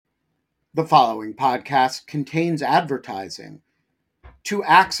The following podcast contains advertising. To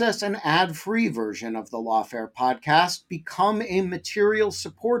access an ad-free version of the Lawfare podcast, become a material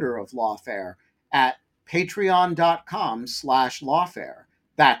supporter of Lawfare at patreon.com/lawfare.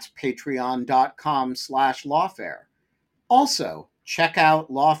 That's patreon.com/lawfare. Also, check out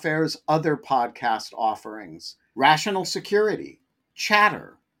Lawfare's other podcast offerings: Rational Security,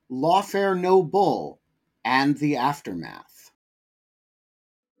 Chatter, Lawfare No Bull, and The Aftermath.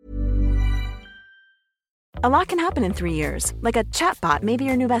 A lot can happen in 3 years, like a chatbot may be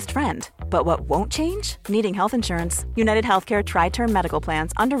your new best friend. But what won't change? Needing health insurance. United Healthcare Tri-Term Medical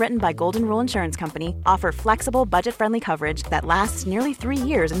Plans, underwritten by Golden Rule Insurance Company, offer flexible, budget-friendly coverage that lasts nearly 3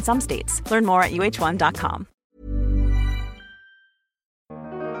 years in some states. Learn more at uh1.com.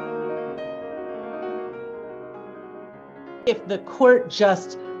 If the court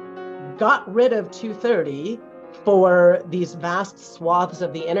just got rid of 230 for these vast swaths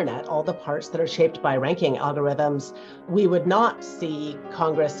of the internet, all the parts that are shaped by ranking algorithms, we would not see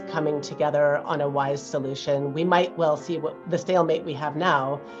Congress coming together on a wise solution. We might well see what the stalemate we have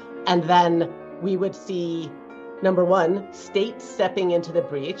now. And then we would see, number one, states stepping into the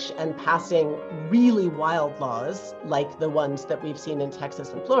breach and passing really wild laws like the ones that we've seen in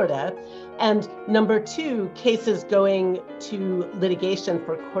Texas and Florida. And number two, cases going to litigation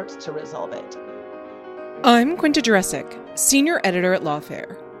for courts to resolve it. I'm Quinta Jurecic, Senior Editor at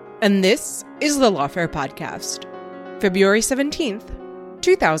Lawfare, and this is the Lawfare Podcast, February 17th,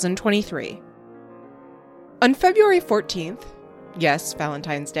 2023. On February 14th, yes,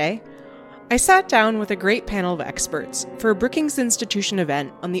 Valentine's Day, I sat down with a great panel of experts for a Brookings Institution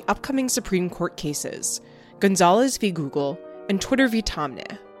event on the upcoming Supreme Court cases, Gonzalez v. Google and Twitter v.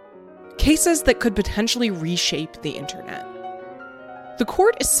 Taamneh, cases that could potentially reshape the internet. The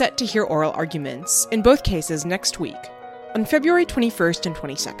court is set to hear oral arguments in both cases next week, on February 21st and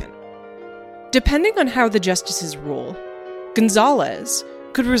 22nd. Depending on how the justices rule, Gonzalez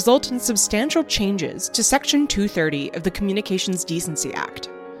could result in substantial changes to Section 230 of the Communications Decency Act,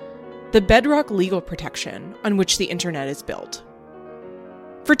 the bedrock legal protection on which the internet is built.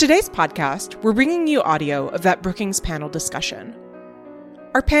 For today's podcast, we're bringing you audio of that Brookings panel discussion.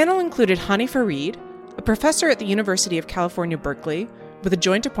 Our panel included Hani Farid, a professor at the University of California, Berkeley, with a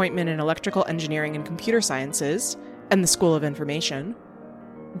joint appointment in electrical engineering and computer sciences and the School of Information;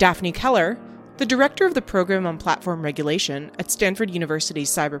 Daphne Keller, the director of the Program on Platform Regulation at Stanford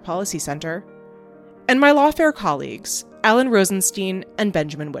University's Cyber Policy Center; and my Lawfare colleagues, Alan Rosenstein and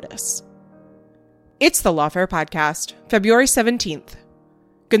Benjamin Wittes. It's the Lawfare Podcast, February 17th,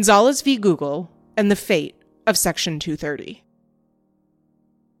 Gonzalez v. Google and the fate of Section 230.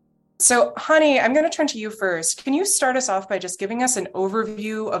 So, Hani, I'm going to turn to you first. Can you start us off by just giving us an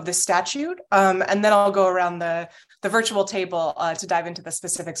overview of the statute? And then I'll go around the virtual table to dive into the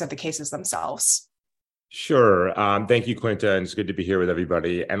specifics of the cases themselves. Sure. Thank you, Quinta, and it's good to be here with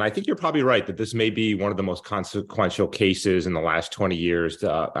everybody. And I think you're probably right that this may be one of the most consequential cases in the last 20 years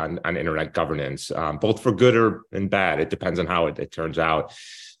on internet governance, both for good and bad. It depends on how it turns out.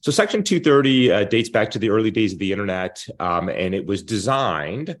 So Section 230 dates back to the early days of the internet, and it was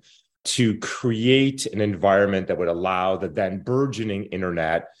designed to create an environment that would allow the then burgeoning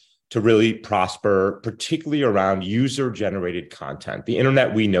internet to really prosper, particularly around user-generated content. The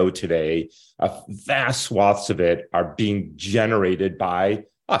internet we know today, vast swaths of it are being generated by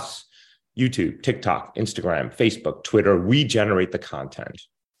us. YouTube, TikTok, Instagram, Facebook, Twitter, we generate the content.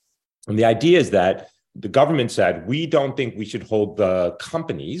 And the idea is that the government said, we don't think we should hold the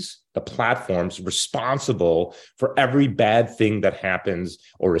companies, the platforms, responsible for every bad thing that happens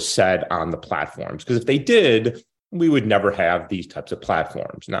or is said on the platforms. Because if they did, we would never have these types of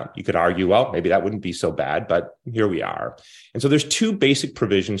platforms. Now, you could argue, well, maybe that wouldn't be so bad, but here we are. And so there's two basic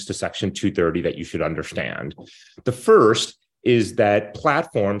provisions to Section 230 that you should understand. The first is that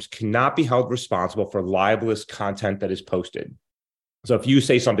platforms cannot be held responsible for libelous content that is posted. So if you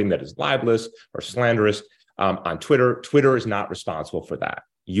say something that is libelous or slanderous on Twitter, Twitter is not responsible for that.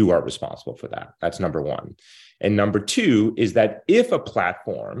 You are responsible for that. That's number one. And number two is that if a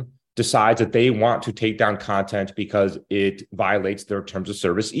platform decides that they want to take down content because it violates their terms of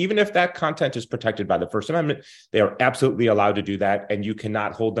service, even if that content is protected by the First Amendment, they are absolutely allowed to do that, and you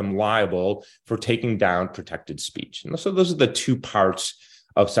cannot hold them liable for taking down protected speech. And so those are the two parts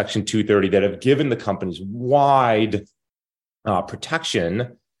of Section 230 that have given the companies wide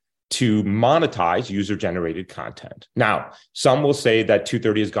protection to monetize user-generated content. Now, some will say that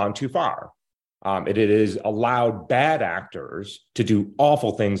 230 has gone too far. It has allowed bad actors to do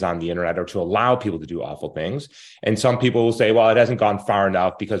awful things on the internet, or to allow people to do awful things. And some people will say, well, it hasn't gone far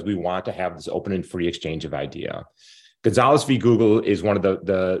enough because we want to have this open and free exchange of idea. Gonzalez v. Google is one of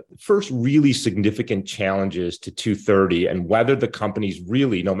the first really significant challenges to 230 and whether the companies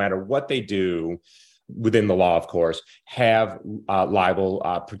really, no matter what they do within the law, of course, have libel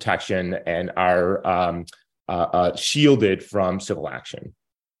protection and are shielded from civil action.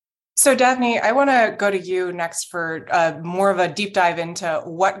 So, Daphne, I want to go to you next for more of a deep dive into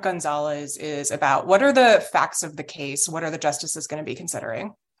what Gonzalez is about. What are the facts of the case? What are the justices going to be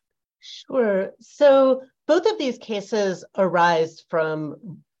considering? Sure. So both of these cases arise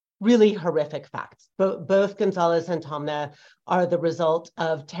from really horrific facts. Both Gonzalez and Tomna are the result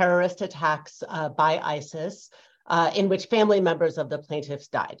of terrorist attacks by ISIS in which family members of the plaintiffs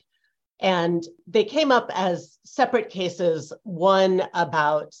died. And they came up as separate cases, one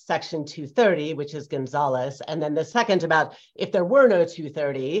about Section 230, which is Gonzalez, and then the second about if there were no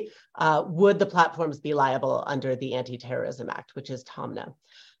 230, would the platforms be liable under the Anti-Terrorism Act, which is Tomna.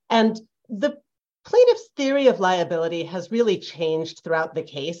 And the plaintiff's theory of liability has really changed throughout the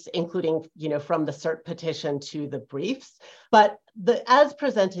case, including, from the cert petition to the briefs. But as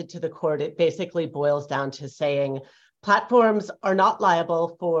presented to the court, it basically boils down to saying platforms are not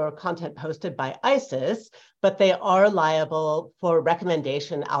liable for content posted by ISIS, but they are liable for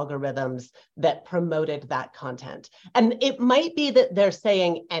recommendation algorithms that promoted that content. And it might be that they're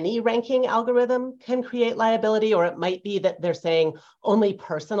saying any ranking algorithm can create liability, or it might be that they're saying only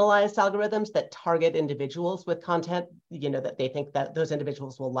personalized algorithms that target individuals with content, that they think that those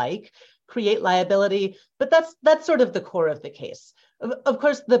individuals will like, create liability. But that's sort of the core of the case. Of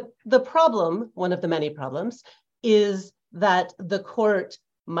course, the problem, one of the many problems, is that the court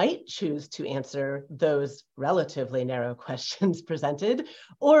might choose to answer those relatively narrow questions presented,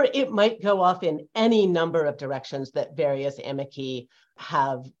 or it might go off in any number of directions that various amici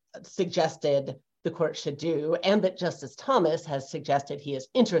have suggested the court should do, and that Justice Thomas has suggested he is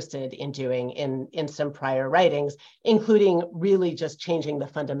interested in doing in some prior writings, including really just changing the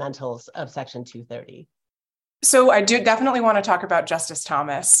fundamentals of Section 230. So I do definitely want to talk about Justice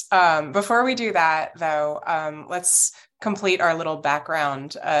Thomas. Before we do that, though, let's complete our little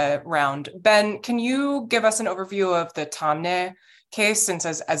background round. Ben, can you give us an overview of the Tomna case, since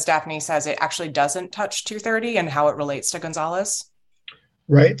as Daphne says, it actually doesn't touch 230 and how it relates to Gonzalez?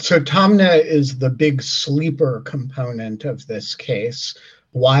 Right. So Tomna is the big sleeper component of this case.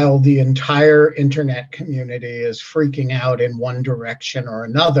 While the entire internet community is freaking out in one direction or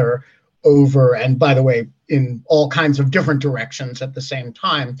another over, and by the way, in all kinds of different directions at the same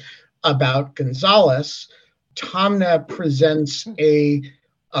time, about Gonzalez, Tomna presents a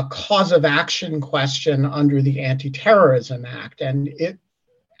cause of action question under the Anti-Terrorism Act. And it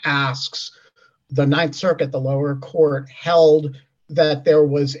asks, the Ninth Circuit, the lower court, held that there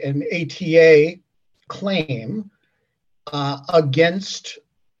was an ATA claim against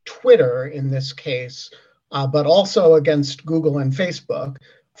Twitter in this case, but also against Google and Facebook,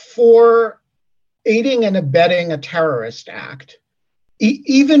 for aiding and abetting a terrorist act,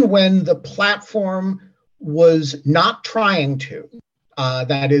 even when the platform was not trying to.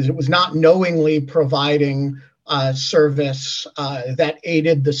 That is, it was not knowingly providing service that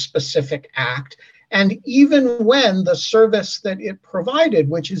aided the specific act. And even when the service that it provided,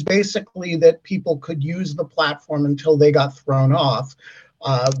 which is basically that people could use the platform until they got thrown off,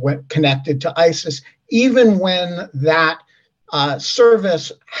 when connected to ISIS, even when that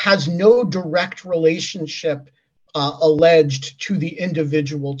service has no direct relationship alleged to the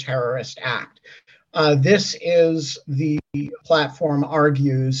individual terrorist act. This is, the platform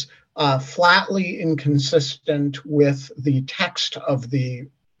argues, flatly inconsistent with the text of the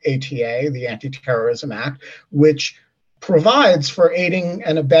ATA, the Anti-Terrorism Act, which provides for aiding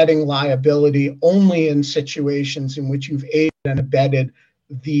and abetting liability only in situations in which you've aided and abetted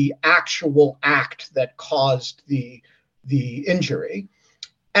the actual act that caused the injury.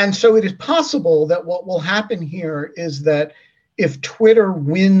 And so it is possible that what will happen here is that if Twitter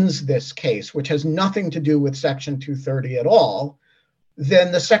wins this case, which has nothing to do with Section 230 at all,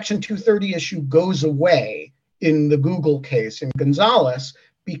 then the Section 230 issue goes away in the Google case in Gonzalez,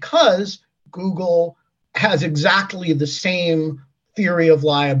 because Google has exactly the same theory of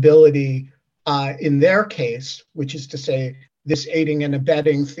liability in their case, which is to say this aiding and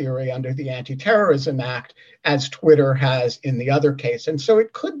abetting theory under the Anti-Terrorism Act, as Twitter has in the other case. And so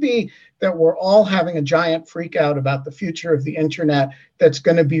it could be that we're all having a giant freak out about the future of the internet that's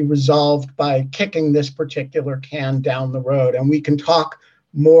going to be resolved by kicking this particular can down the road. And we can talk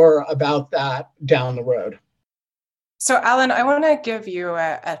more about that down the road. So, Alan, I want to give you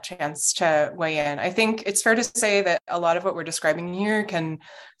a chance to weigh in. I think it's fair to say that a lot of what we're describing here can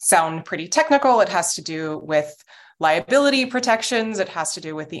sound pretty technical. It has to do with liability protections. It has to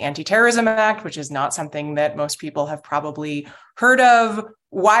do with the Anti-Terrorism Act, which is not something that most people have probably heard of.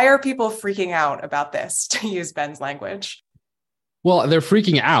 Why are people freaking out about this, to use Ben's language? Well, they're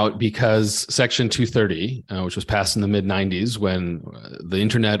freaking out because Section 230, which was passed in the mid-90s when the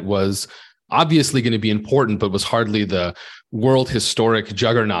internet was obviously going to be important, but was hardly the world historic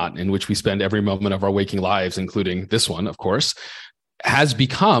juggernaut in which we spend every moment of our waking lives, including this one, of course, has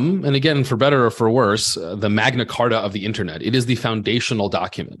become, and again, for better or for worse, the Magna Carta of the internet. It is the foundational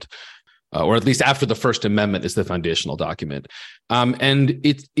document. Or at least after the First Amendment is the foundational document. And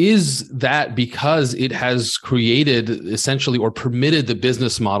it is that because it has created essentially or permitted the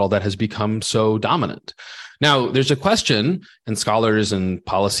business model that has become so dominant. Now, there's a question, and scholars and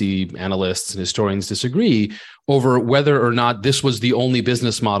policy analysts and historians disagree over whether or not this was the only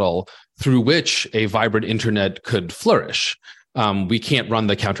business model through which a vibrant internet could flourish. We can't run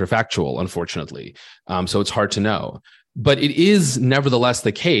the counterfactual, unfortunately, so it's hard to know. But it is nevertheless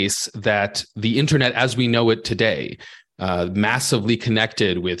the case that the internet as we know it today, massively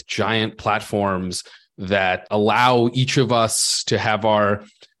connected with giant platforms that allow each of us to have our,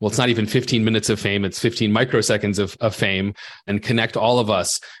 well, it's not even 15 minutes of fame, it's 15 microseconds of fame, and connect all of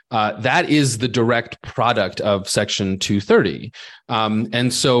us. That is the direct product of Section 230.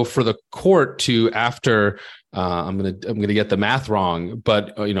 And so for the court to, after I'm gonna get the math wrong,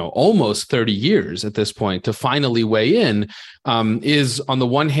 but almost 30 years at this point to finally weigh in is on the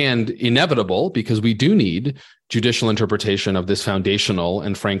one hand inevitable because we do need judicial interpretation of this foundational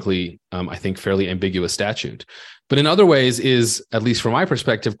and frankly, I think fairly ambiguous statute. But in other ways is, at least from my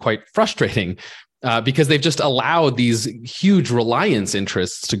perspective, quite frustrating because they've just allowed these huge reliance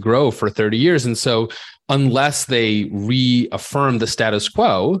interests to grow for 30 years. And so unless they reaffirm the status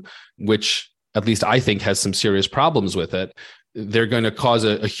quo, which at least I think has some serious problems with it, they're going to cause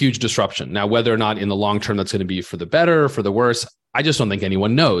a huge disruption. Now, whether or not in the long term that's going to be for the better, for the worse, I just don't think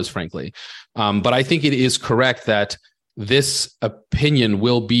anyone knows, frankly. But I think it is correct that this opinion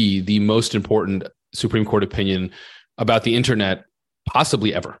will be the most important Supreme Court opinion about the internet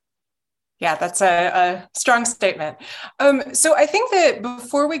possibly ever. Yeah, that's a strong statement. So I think that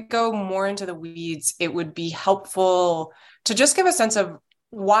before we go more into the weeds, it would be helpful to just give a sense of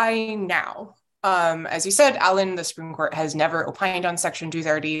why now. As you said, Alan, the Supreme Court has never opined on Section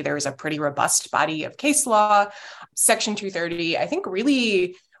 230. There is a pretty robust body of case law. Section 230, I think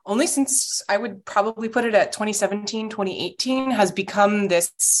really only since I would probably put it at 2017, 2018, has become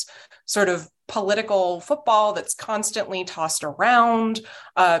this sort of political football that's constantly tossed around.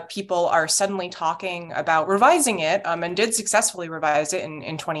 People are suddenly talking about revising it and did successfully revise it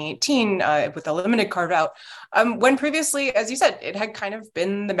in 2018 with a limited carve out. When previously, as you said, it had kind of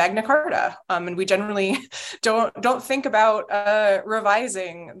been the Magna Carta. And we generally don't think about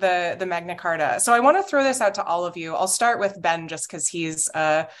revising the Magna Carta. So I want to throw this out to all of you. I'll start with Ben just because he's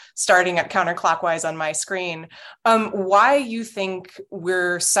starting at counterclockwise on my screen. Why you think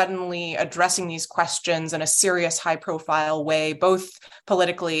we're suddenly addressing these questions in a serious, high-profile way, both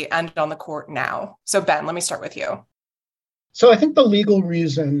politically and on the court now? So Ben, let me start with you. So I think the legal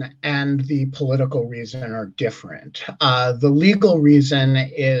reason and the political reason are different. The legal reason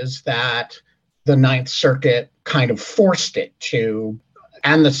is that the Ninth Circuit kind of forced it to,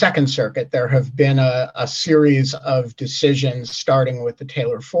 and the Second Circuit. There have been a series of decisions, starting with the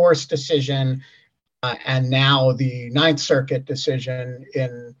Taylor-Force decision, and now the Ninth Circuit decision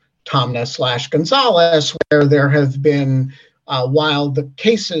in Tomna/Gonzalez, where there have been, while the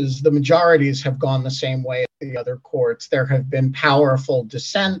cases, the majorities have gone the same way as the other courts, there have been powerful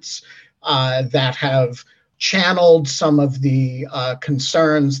dissents that have channeled some of the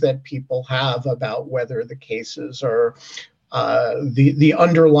concerns that people have about whether the cases are the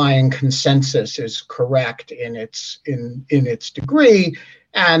underlying consensus is correct in its degree.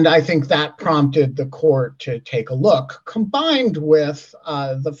 And I think that prompted the court to take a look, combined with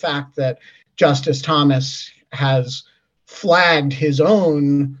the fact that Justice Thomas has flagged his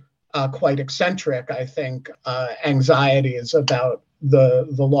own quite eccentric, I think, anxieties about the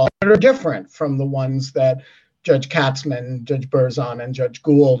law that are different from the ones that Judge Katzmann, Judge Berzon, and Judge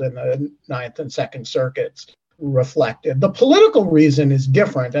Gould in the Ninth and Second Circuits reflected. The political reason is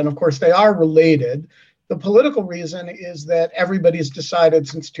different, and of course they are related. The political reason is that everybody's decided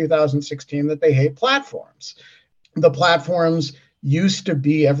since 2016 that they hate platforms. The platforms used to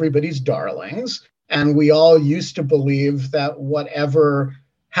be everybody's darlings, and we all used to believe that whatever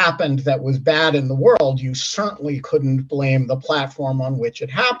happened that was bad in the world, you certainly couldn't blame the platform on which it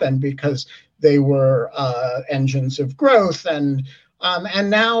happened because they were engines of growth, and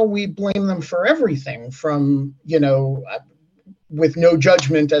now we blame them for everything from with no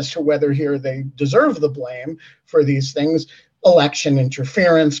judgment as to whether here they deserve the blame for these things, election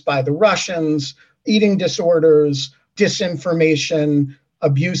interference by the Russians, eating disorders, disinformation,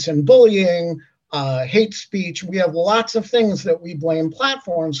 abuse and bullying, hate speech. We have lots of things that we blame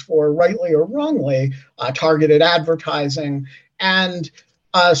platforms for, rightly or wrongly, targeted advertising. And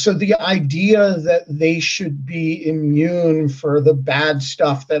so the idea that they should be immune for the bad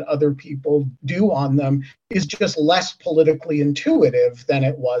stuff that other people do on them is just less politically intuitive than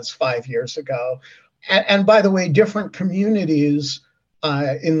it was 5 years ago. And by the way, different communities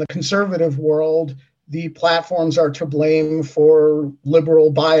in the conservative world, the platforms are to blame for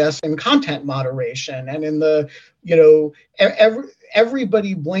liberal bias and content moderation. And in the,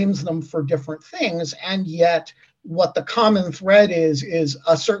 everybody blames them for different things. And yet what the common thread is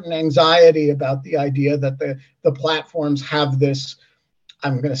a certain anxiety about the idea that the platforms have this,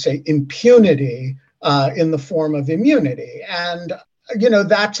 I'm going to say, impunity in the form of immunity. And,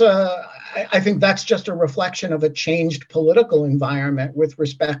 I think that's just a reflection of a changed political environment with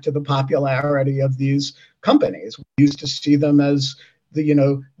respect to the popularity of these companies. We used to see them as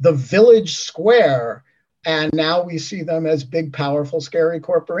the village square, and now we see them as big, powerful, scary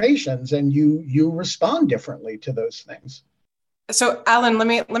corporations, and you respond differently to those things. So, Alan, let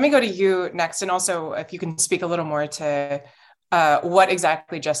me go to you next, and also if you can speak a little more to what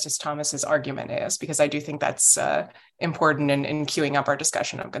exactly Justice Thomas's argument is, because I do think that's important in queuing up our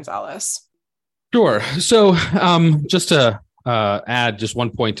discussion of Gonzalez. Sure. So just to add just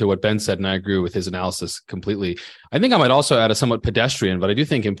one point to what Ben said, and I agree with his analysis completely. I think I might also add a somewhat pedestrian, but I do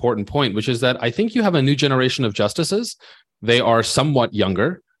think important point, which is that I think you have a new generation of justices. They are somewhat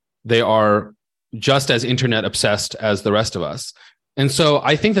younger. They are just as internet obsessed as the rest of us. And so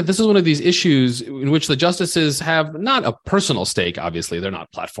I think that this is one of these issues in which the justices have not a personal stake. Obviously, they're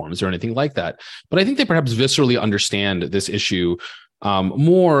not platforms or anything like that. But I think they perhaps viscerally understand this issue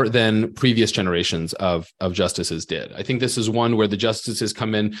more than previous generations of justices did. I think this is one where the justices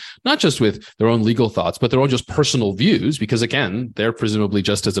come in not just with their own legal thoughts, but their own just personal views, because again, they're presumably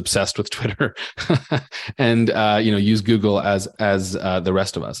just as obsessed with Twitter and use Google as the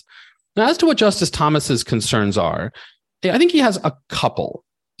rest of us. Now, as to what Justice Thomas's concerns are, I think he has a couple.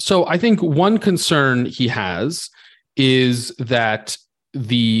 So I think one concern he has is that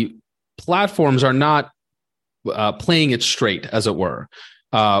the platforms are not playing it straight, as it were,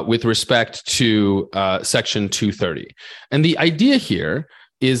 with respect to Section 230. And the idea here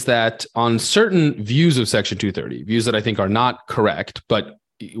is that on certain views of Section 230, views that I think are not correct, but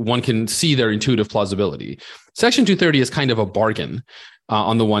one can see their intuitive plausibility, Section 230 is kind of a bargain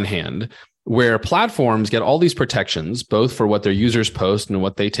on the one hand, where platforms get all these protections, both for what their users post and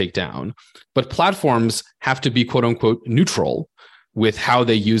what they take down, but platforms have to be, quote unquote, neutral with how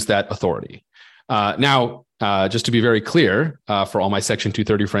they use that authority. Now, just to be very clear, for all my Section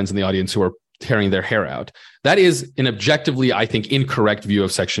 230 friends in the audience who are tearing their hair out, that is an objectively, I think, incorrect view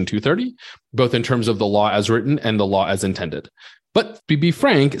of Section 230, both in terms of the law as written and the law as intended. But to be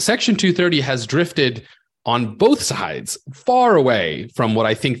frank, Section 230 has drifted on both sides far away from what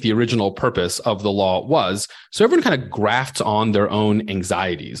I think the original purpose of the law was. So everyone kind of grafts on their own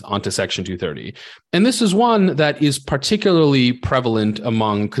anxieties onto Section 230. And this is one that is particularly prevalent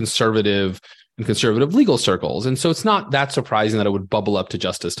among conservative legal circles. And so it's not that surprising that it would bubble up to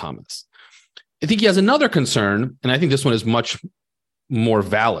Justice Thomas. I think he has another concern, and I think this one is much more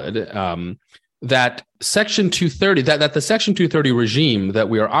valid, that Section 230, that the Section 230 regime that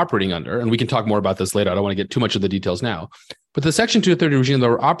we are operating under, and we can talk more about this later, I don't want to get too much of the details now, but the Section 230 regime that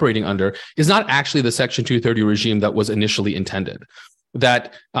we're operating under is not actually the Section 230 regime that was initially intended.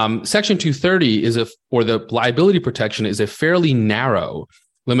 That Section 230 or the liability protection is a fairly narrow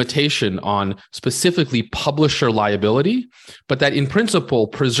limitation on specifically publisher liability, but that in principle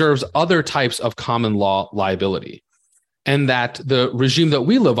preserves other types of common law liability. And that the regime that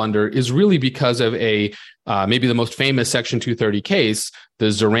we live under is really because of a maybe the most famous Section 230 case,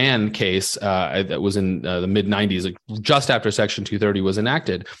 the Zoran case that was in the mid-90s, just after Section 230 was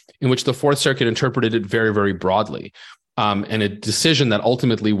enacted, in which the Fourth Circuit interpreted it very, very broadly. And a decision that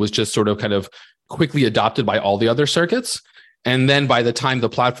ultimately was just sort of kind of quickly adopted by all the other circuits. And then by the time the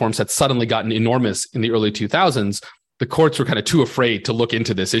platforms had suddenly gotten enormous in the early 2000s, the courts were kind of too afraid to look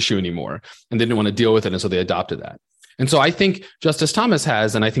into this issue anymore, and they didn't want to deal with it. And so they adopted that. And so I think Justice Thomas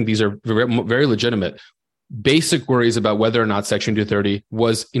has, and I think these are very, very legitimate, basic worries about whether or not Section 230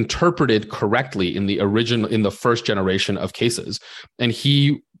 was interpreted correctly in the first generation of cases. And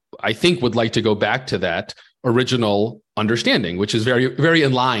he, I think, would like to go back to that original understanding, which is very, very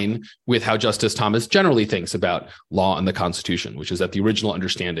in line with how Justice Thomas generally thinks about law and the Constitution, which is that the original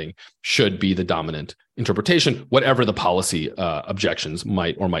understanding should be the dominant interpretation, whatever the policy objections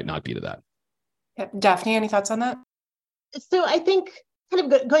might or might not be to that. Yeah. Daphne, any thoughts on that? So I think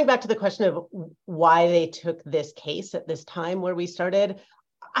kind of going back to the question of why they took this case at this time where we started,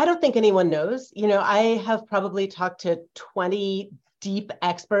 I don't think anyone knows. I have probably talked to 20 deep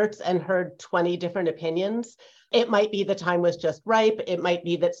experts and heard 20 different opinions. It might be the time was just ripe. It might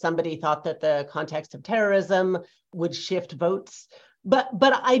be that somebody thought that the context of terrorism would shift votes. But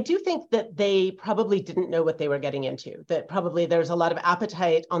I do think that they probably didn't know what they were getting into, that probably there's a lot of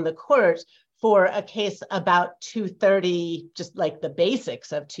appetite on the court for a case about 230, just like the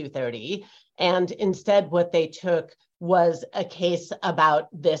basics of 230. And instead, what they took was a case about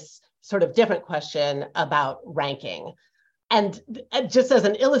this sort of different question about ranking. And just as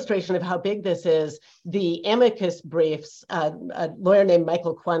an illustration of how big this is, the amicus briefs, a lawyer named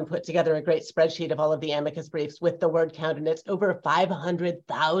Michael Kwon put together a great spreadsheet of all of the amicus briefs with the word count, and it's over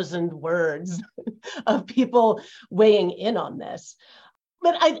 500,000 words of people weighing in on this.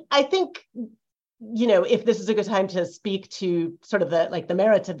 But I think, if this is a good time to speak to sort of the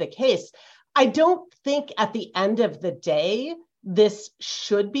merits of the case, I don't think at the end of the day, this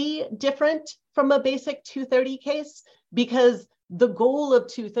should be different from a basic 230 case, because the goal of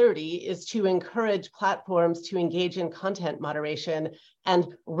 230 is to encourage platforms to engage in content moderation, and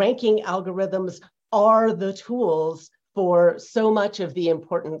ranking algorithms are the tools for so much of the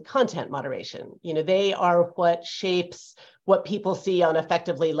important content moderation. They are what shapes what people see on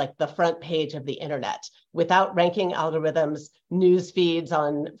effectively like the front page of the internet. Without ranking algorithms, news feeds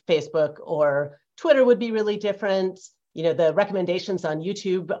on Facebook or Twitter would be really different. The recommendations on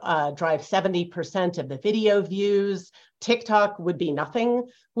YouTube drive 70% of the video views. TikTok would be nothing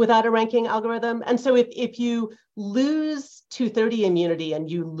without a ranking algorithm. And so if you lose 230 immunity and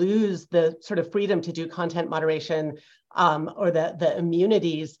you lose the sort of freedom to do content moderation or the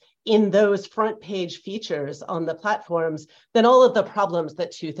immunities in those front page features on the platforms, then all of the problems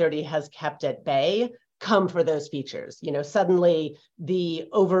that 230 has kept at bay come for those features. Suddenly the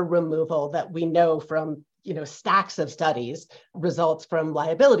over removal that we know from stacks of studies results from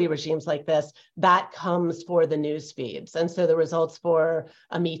liability regimes like this, that comes for the news feeds. And so the results for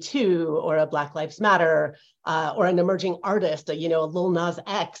a Me Too or a Black Lives Matter or an emerging artist, a Lil Nas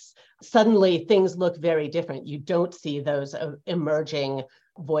X, suddenly things look very different. You don't see those emerging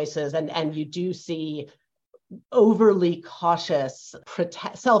voices, and you do see overly cautious,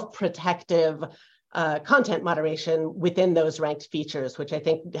 self-protective content moderation within those ranked features, which I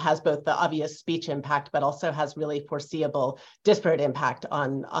think has both the obvious speech impact, but also has really foreseeable disparate impact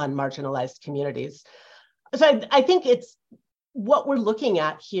on marginalized communities. So I think it's what we're looking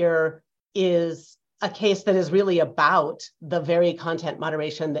at here is a case that is really about the very content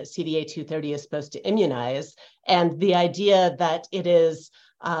moderation that CDA 230 is supposed to immunize, and the idea that it is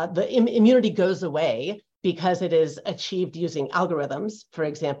the immunity goes away because it is achieved using algorithms, for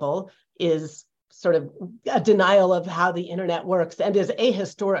example, is sort of a denial of how the internet works and is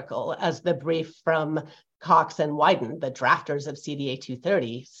ahistorical, as the brief from Cox and Wyden, the drafters of CDA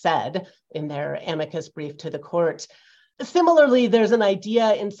 230, said in their amicus brief to the court. Similarly, there's an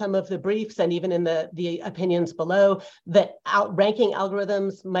idea in some of the briefs and even in the opinions below that ranking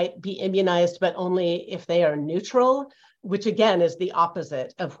algorithms might be immunized, but only if they are neutral, which again is the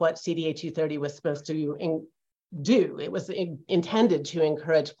opposite of what CDA 230 was supposed to do. It was intended to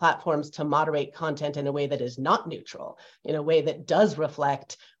encourage platforms to moderate content in a way that is not neutral, in a way that does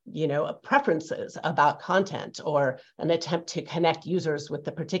reflect, preferences about content or an attempt to connect users with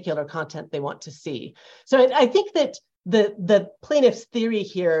the particular content they want to see. So I think that the plaintiff's theory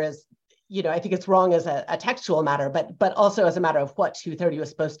here is, I think it's wrong as a textual matter, but also as a matter of what 230 was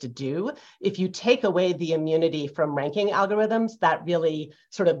supposed to do. If you take away the immunity from ranking algorithms, that really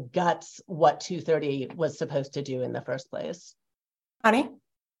sort of guts what 230 was supposed to do in the first place. Ani?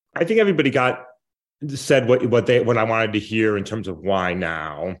 I think everybody said what I wanted to hear in terms of why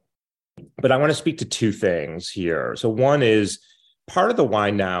now. But I want to speak to two things here. So one is, part of the why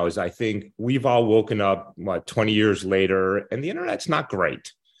now is I think we've all woken up 20 years later, and the internet's not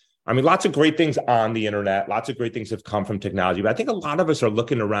great. I mean, lots of great things on the internet, lots of great things have come from technology, but I think a lot of us are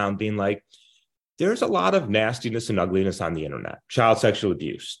looking around being like, there's a lot of nastiness and ugliness on the internet: child sexual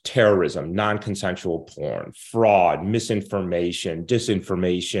abuse, terrorism, non-consensual porn, fraud, misinformation,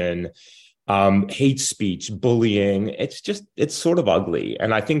 disinformation, hate speech, bullying. It's sort of ugly.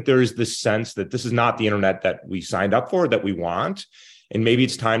 And I think there is this sense that this is not the internet that we signed up for, that we want. And maybe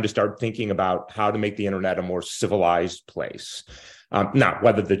it's time to start thinking about how to make the internet a more civilized place. Now,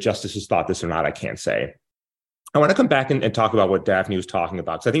 whether the justices thought this or not, I can't say. I want to come back and talk about what Daphne was talking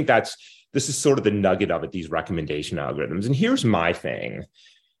about, because I think this is sort of the nugget of it, these recommendation algorithms. And here's my thing,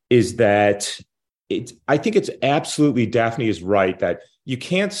 is that I think it's absolutely, Daphne is right that you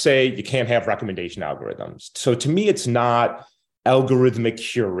can't say you can't have recommendation algorithms. So to me, it's not algorithmic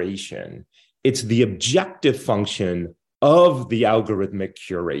curation. It's the objective function of the algorithmic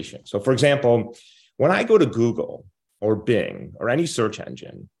curation. So for example, when I go to Google or Bing or any search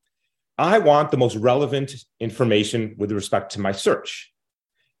engine, I want the most relevant information with respect to my search.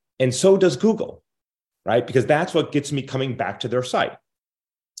 And so does Google, right? Because that's what gets me coming back to their site.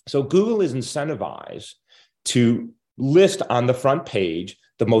 So Google is incentivized to list on the front page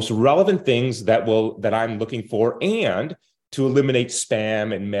the most relevant things that I'm looking for, and to eliminate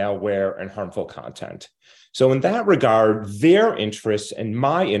spam and malware and harmful content. So in that regard, their interests and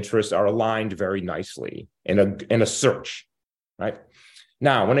my interests are aligned very nicely in a search, right?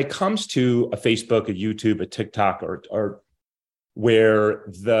 Now, when it comes to a Facebook, a YouTube, a TikTok, or where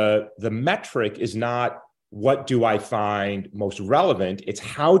the metric is not what do I find most relevant, it's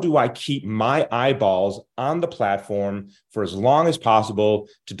how do I keep my eyeballs on the platform for as long as possible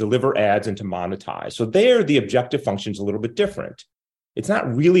to deliver ads and to monetize. So there, the objective function is a little bit different. It's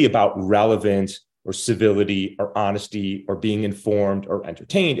not really about relevance or civility or honesty or being informed or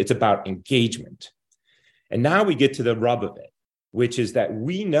entertained. It's about engagement. And now we get to the rub of it, which is that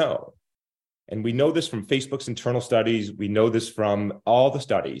we know, and we know this from Facebook's internal studies, we know this from all the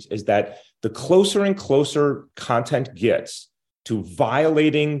studies, is that the closer and closer content gets to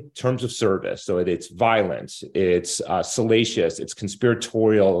violating terms of service, so it's violence, it's salacious, it's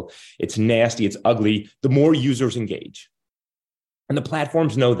conspiratorial, it's nasty, it's ugly, the more users engage. And the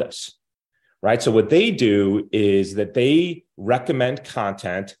platforms know this, right? So what they do is that they recommend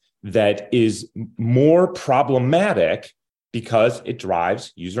content that is more problematic because it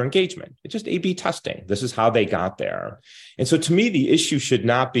drives user engagement. It's just A/B testing. This is how they got there. And so to me, the issue should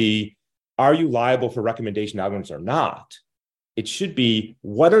not be, are you liable for recommendation algorithms or not? It should be,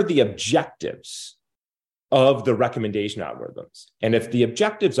 what are the objectives of the recommendation algorithms? And if the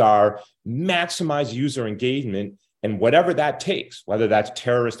objectives are maximize user engagement, and whatever that takes, whether that's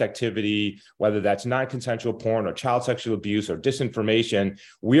terrorist activity, whether that's non-consensual porn or child sexual abuse or disinformation,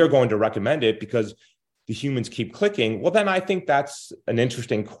 we are going to recommend it because the humans keep clicking. Well, then I think that's an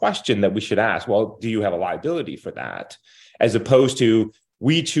interesting question that we should ask. Well, do you have a liability for that? As opposed to,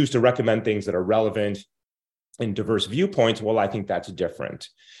 we choose to recommend things that are relevant and diverse viewpoints. Well, I think that's different.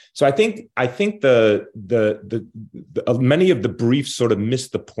 So I think the many of the briefs sort of miss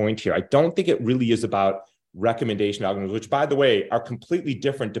the point here. I don't think it really is about recommendation algorithms, which, by the way, are completely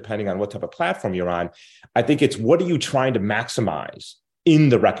different depending on what type of platform you're on. I think it's, what are you trying to maximize in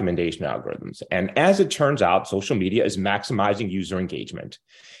the recommendation algorithms? And as it turns out, social media is maximizing user engagement.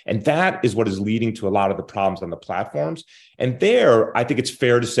 And that is what is leading to a lot of the problems on the platforms. And there, I think it's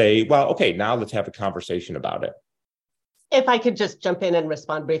fair to say, well, okay, now let's have a conversation about it. If I could just jump in and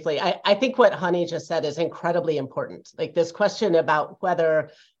respond briefly, I think what Hani just said is incredibly important. Like this question about whether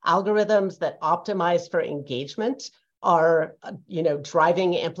algorithms that optimize for engagement are,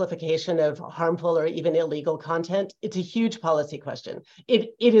 driving amplification of harmful or even illegal content. It's a huge policy question.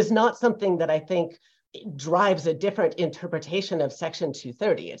 It is not something that I think drives a different interpretation of Section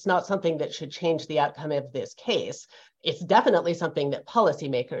 230. It's not something that should change the outcome of this case. It's definitely something that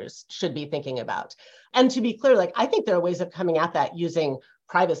policymakers should be thinking about. And to be clear, I think there are ways of coming at that using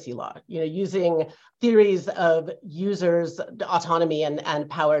privacy law, using theories of users' autonomy and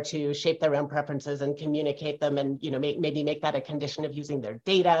power to shape their own preferences and communicate them, and maybe make that a condition of using their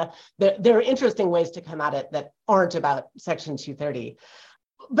data. There are interesting ways to come at it that aren't about Section 230.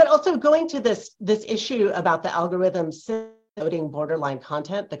 But also going to this issue about the algorithms noting borderline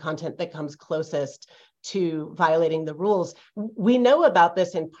content, the content that comes closest to violating the rules. We know about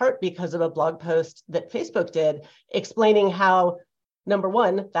this in part because of a blog post that Facebook did explaining how, number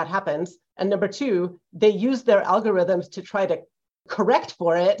one, that happens, and number two, they use their algorithms to try to correct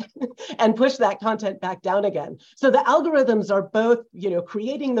for it and push that content back down again. So the algorithms are both,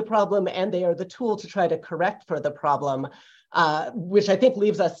 creating the problem, and they are the tool to try to correct for the problem, which I think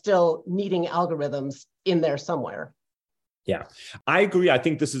leaves us still needing algorithms in there somewhere. Yeah, I agree. I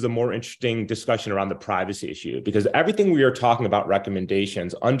think this is a more interesting discussion around the privacy issue, because everything we are talking about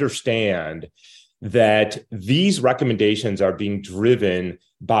recommendations, understand that these recommendations are being driven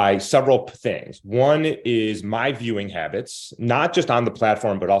by several things. One is my viewing habits, not just on the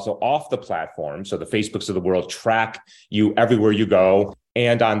platform, but also off the platform. So the Facebooks of the world track you everywhere you go,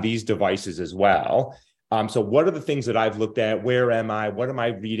 and on these devices as well. So what are the things that I've looked at? Where am I? What am I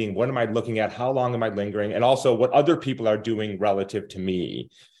reading? What am I looking at? How long am I lingering? And also what other people are doing relative to me.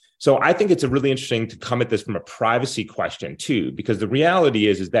 So I think it's really interesting to come at this from a privacy question too, because the reality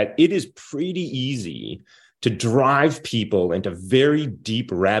is that it is pretty easy to drive people into very deep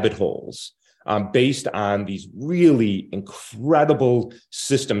rabbit holes based on these really incredible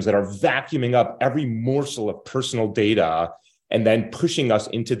systems that are vacuuming up every morsel of personal data and then pushing us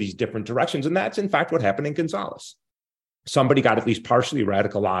into these different directions. And that's, in fact, what happened in Gonzalez. Somebody got at least partially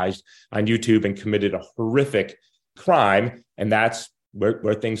radicalized on YouTube and committed a horrific crime, and that's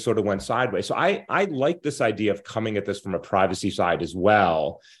where things sort of went sideways. So I like this idea of coming at this from a privacy side as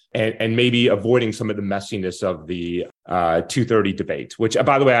well, and maybe avoiding some of the messiness of the 230 debate, which,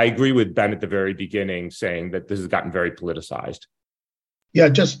 by the way, I agree with Ben at the very beginning, saying that this has gotten very politicized. Yeah,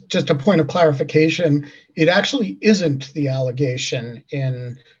 just a point of clarification. It actually isn't the allegation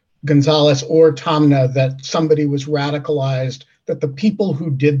in Gonzalez or Tomna that somebody was radicalized, that the people who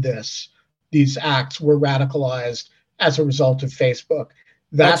did these acts were radicalized as a result of Facebook.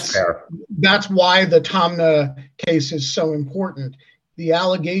 That's fair. That's why the Tomna case is so important. The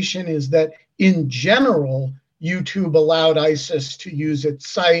allegation is that in general, YouTube allowed ISIS to use its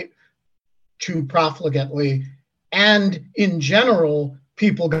site too profligately, and in general,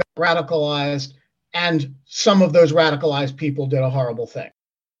 people got radicalized, and some of those radicalized people did a horrible thing.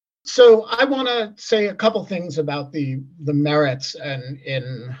 So I want to say a couple things about the merits and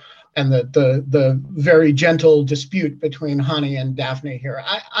the very gentle dispute between Hani and Daphne here.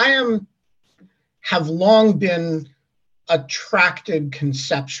 I have long been attracted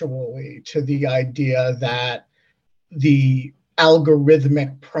conceptually to the idea that the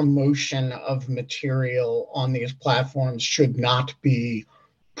algorithmic promotion of material on these platforms should not be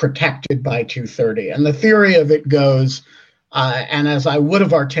protected by 230. And the theory of it goes, and as I would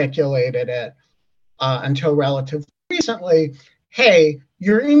have articulated it until relatively recently, hey,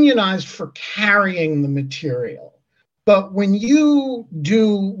 you're immunized for carrying the material. But when you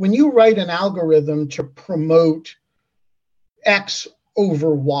write an algorithm to promote X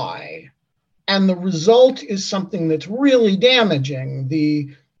over Y, and the result is something that's really damaging, the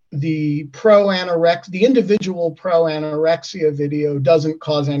individual pro-anorexia video doesn't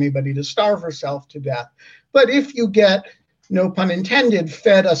cause anybody to starve herself to death. But if you get, no pun intended,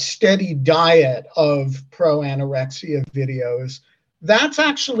 fed a steady diet of pro-anorexia videos, that's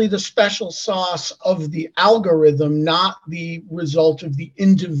actually the special sauce of the algorithm, not the result of the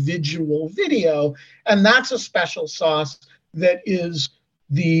individual video. And that's a special sauce that is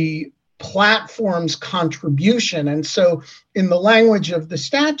the platform's contribution. And so in the language of the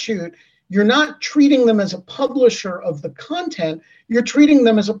statute, you're not treating them as a publisher of the content, you're treating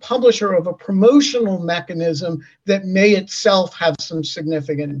them as a publisher of a promotional mechanism that may itself have some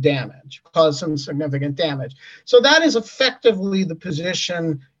significant damage, cause some significant damage. So that is effectively the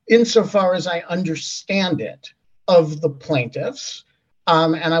position, insofar as I understand it, of the plaintiffs.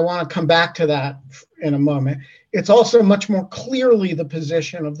 And I want to come back to that in a moment. It's also much more clearly the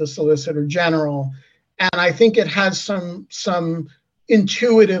position of the Solicitor General. And I think it has some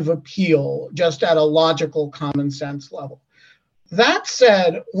intuitive appeal just at a logical common sense level. That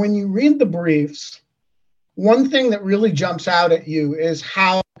said, when you read the briefs, one thing that really jumps out at you is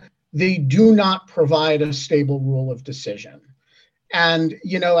how they do not provide a stable rule of decision. And,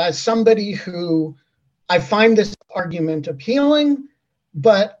 as somebody who, I find this argument appealing,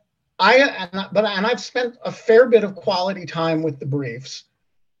 but I've spent a fair bit of quality time with the briefs.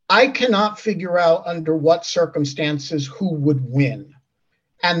 I cannot figure out under what circumstances who would win.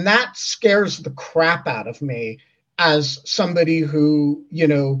 And that scares the crap out of me as somebody who,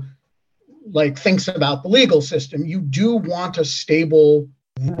 thinks about the legal system. You do want a stable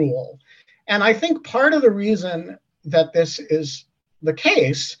rule. And I think part of the reason that this is the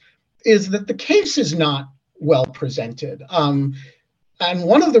case is that the case is not well presented. And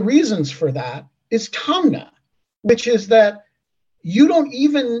one of the reasons for that is Tomna, which is that we don't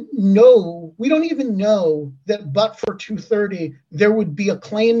even know that but for 230, there would be a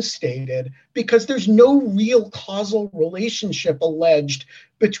claim stated, because there's no real causal relationship alleged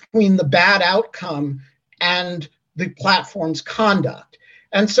between the bad outcome and the platform's conduct.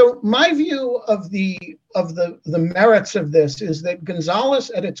 And so my view of the merits of this is that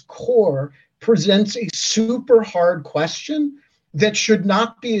Gonzalez at its core presents a super hard question that should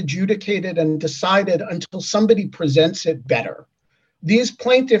not be adjudicated and decided until somebody presents it better. These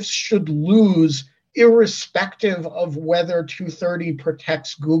plaintiffs should lose irrespective of whether 230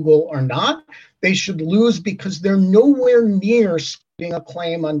 protects Google or not. They should lose because they're nowhere near stating a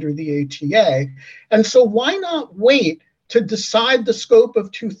claim under the ATA. And so why not wait to decide the scope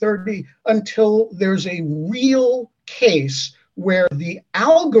of 230 until there's a real case where the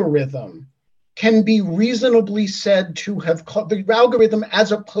algorithm can be reasonably said to have the algorithm,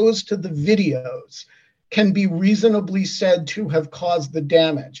 as opposed to the videos, can be reasonably said to have caused the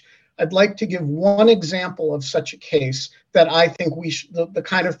damage. I'd like to give one example of such a case that I think the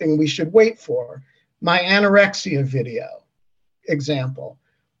kind of thing we should wait for. My anorexia video example.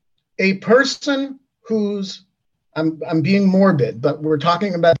 A person who's, I'm being morbid, but we're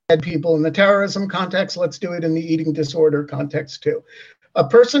talking about dead people in the terrorism context. Let's do it in the eating disorder context too. A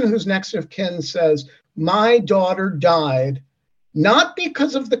person whose next of kin says, my daughter died not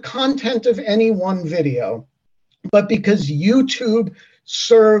because of the content of any one video, but because YouTube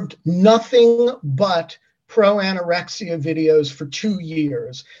served nothing but pro-anorexia videos for 2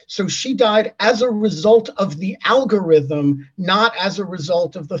 years. So she died as a result of the algorithm, not as a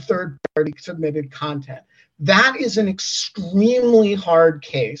result of the third-party submitted content. That is an extremely hard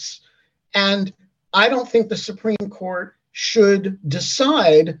case. And I don't think the Supreme Court should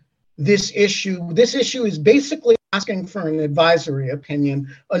decide this issue. This issue is basically asking for an advisory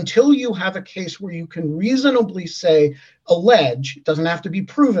opinion until you have a case where you can reasonably say, allege, it doesn't have to be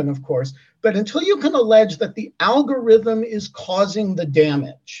proven, of course, but until you can allege that the algorithm is causing the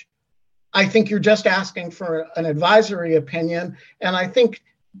damage, I think you're just asking for an advisory opinion. And I think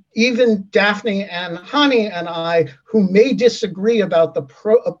even Daphne and Hani and I, who may disagree about the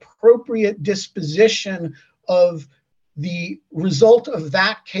appropriate disposition of the result of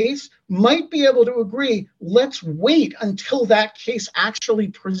that case, might be able to agree, let's wait until that case actually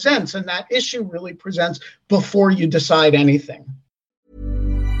presents and that issue really presents before you decide anything.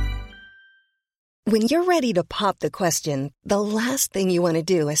 When you're ready to pop the question, the last thing you want to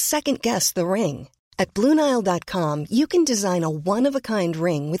do is second-guess the ring. At BlueNile.com, you can design a one-of-a-kind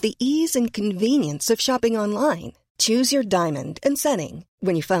ring with the ease and convenience of shopping online. Choose your diamond and setting.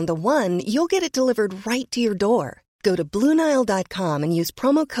 When you find the one, you'll get it delivered right to your door. Go to BlueNile.com and use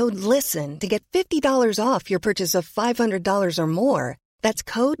promo code LISTEN to get $50 off your purchase of $500 or more. That's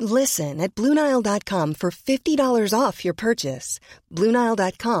code LISTEN at BlueNile.com for $50 off your purchase.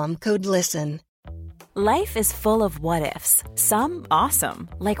 BlueNile.com, code LISTEN. Life is full of what-ifs. Some awesome,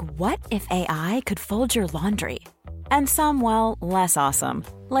 like what if AI could fold your laundry? And some, well, less awesome,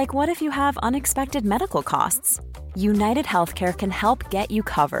 like what if you have unexpected medical costs? United Healthcare can help get you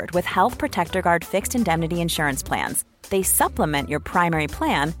covered with Health Protector Guard fixed indemnity insurance plans. They supplement your primary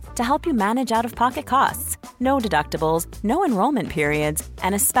plan to help you manage out-of-pocket costs. No deductibles, no enrollment periods,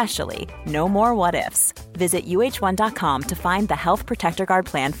 and especially no more what-ifs. Visit uh1.com to find the Health Protector Guard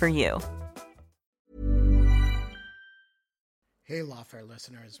plan for you. Hey, Lawfare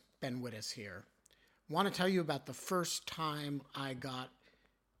listeners, Ben Wittes here. Want to tell you about the first time I got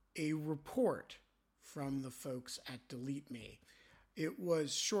a report from the folks at Delete Me. It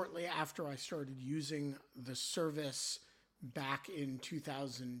was shortly after I started using the service back in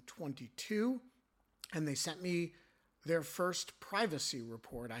 2022, and they sent me their first privacy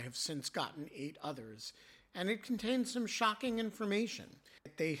report. I have since gotten 8 others, and it contained some shocking information.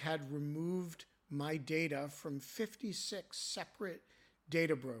 They had removed my data from 56 separate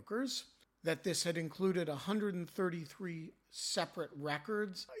data brokers, that this had included 133 separate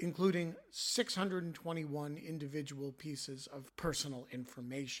records, including 621 individual pieces of personal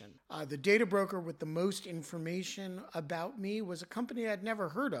information. The data broker with the most information about me was a company I'd never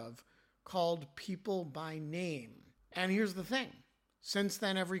heard of called People by Name. And here's the thing. Since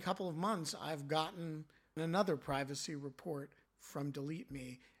then, every couple of months, I've gotten another privacy report from Delete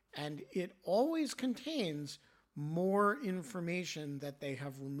Me, and it always contains more information that they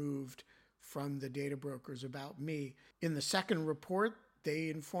have removed from the data brokers about me. In the second report, they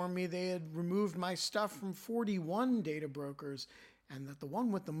informed me they had removed my stuff from 41 data brokers, and that the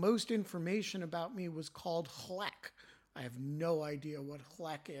one with the most information about me was called HLEC. I have no idea what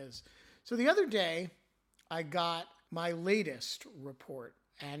HLEC is. So the other day, I got my latest report,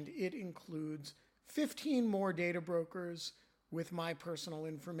 and it includes 15 more data brokers with my personal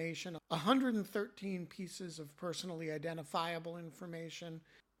information, 113 pieces of personally identifiable information.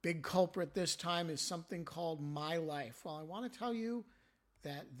 Big culprit this time is something called My Life. Well, I want to tell you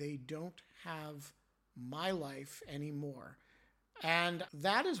that they don't have my life anymore. And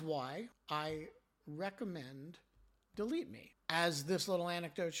that is why I recommend Delete Me. As this little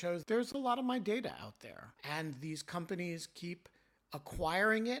anecdote shows, there's a lot of my data out there, and these companies keep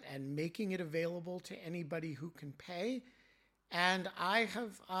acquiring it and making it available to anybody who can pay. And I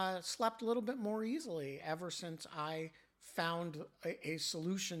have slept a little bit more easily ever since I found a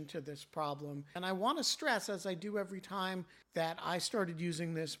solution to this problem. And I want to stress, as I do every time, that I started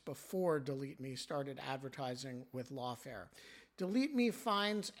using this before Delete Me started advertising with Lawfare. Delete Me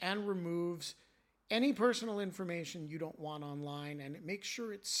finds and removes any personal information you don't want online, and it makes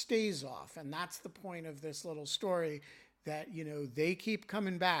sure it stays off. And that's the point of this little story, that, they keep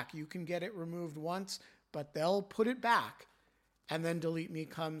coming back. You can get it removed once, but they'll put it back. And then Delete Me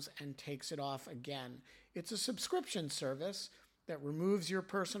comes and takes it off again. It's a subscription service that removes your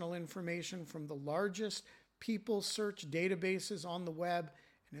personal information from the largest people search databases on the web,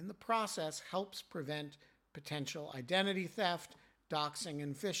 and in the process helps prevent potential identity theft, doxing,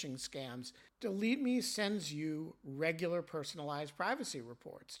 and phishing scams. Delete Me sends you regular personalized privacy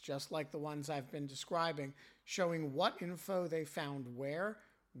reports, just like the ones I've been describing, showing what info they found where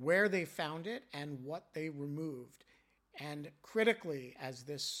they found it, and what they removed. And critically, as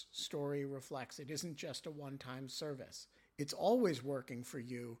this story reflects, it isn't just a one-time service. It's always working for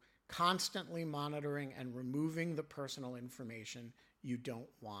you, constantly monitoring and removing the personal information you don't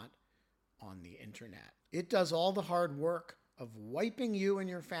want on the internet. It does all the hard work of wiping you and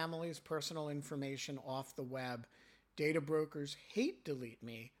your family's personal information off the web. Data brokers hate Delete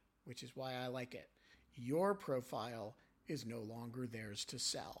Me, which is why I like it. Your profile is no longer theirs to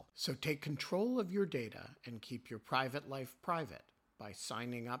sell. So take control of your data and keep your private life private by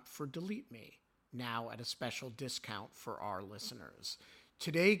signing up for Delete Me, now at a special discount for our listeners.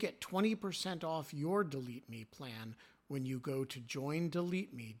 Today, get 20% off your Delete Me plan when you go to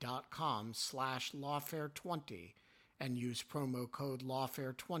joindeleteme.com/lawfare20 and use promo code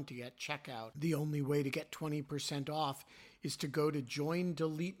lawfare20 at checkout. The only way to get 20% off is to go to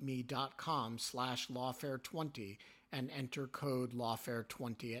joindeleteme.com/lawfare20 and enter code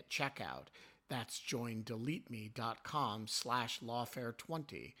lawfare20 at checkout. That's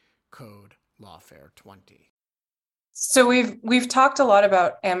joindeleteme.com/lawfare20, code lawfare20. So we've talked a lot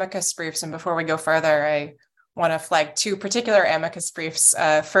about amicus briefs, and before we go further, I want to flag two particular amicus briefs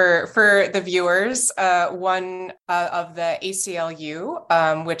for the viewers. One of the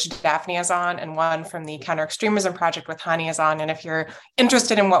ACLU, which Daphne is on, and one from the Counter Extremism Project with Hani is on. And if you're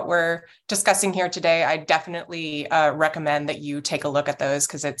interested in what we're discussing here today, I definitely recommend that you take a look at those,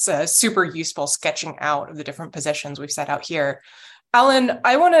 because it's super useful sketching out of the different positions we've set out here. Alan,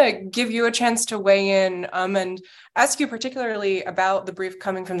 I want to give you a chance to weigh in and ask you particularly about the brief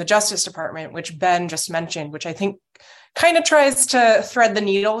coming from the Justice Department, which Ben just mentioned, which I think kind of tries to thread the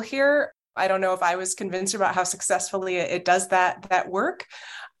needle here. I don't know if I was convinced about how successfully it does that work,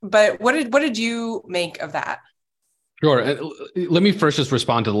 but what did you make of that? Sure. Let me first just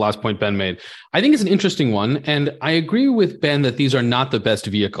respond to the last point Ben made. I think it's an interesting one, and I agree with Ben that these are not the best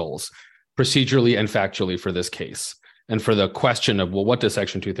vehicles procedurally and factually for this case, and for the question of, well, what does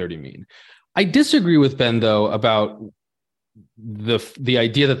Section 230 mean? I disagree with Ben, though, about the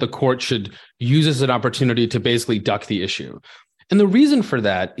idea that the court should use as an opportunity to basically duck the issue. And the reason for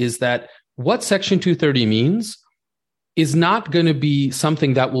that is that what Section 230 means is not going to be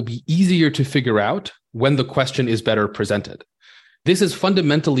something that will be easier to figure out when the question is better presented. This is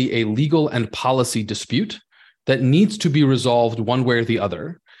fundamentally a legal and policy dispute that needs to be resolved one way or the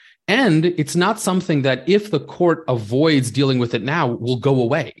other. And it's not something that, if the court avoids dealing with it now, will go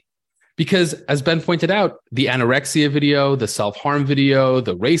away. Because, as Ben pointed out, the anorexia video, the self-harm video,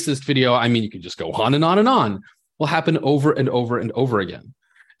 the racist video, I mean, you can just go on and on and on, will happen over and over and over again.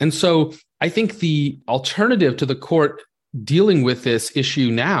 And so I think the alternative to the court dealing with this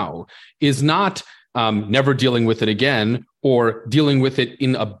issue now is not never dealing with it again, or dealing with it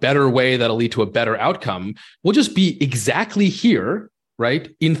in a better way that'll lead to a better outcome. We'll just be exactly here, right,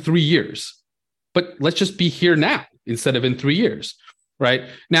 in 3 years. But let's just be here now instead of in 3 years, right?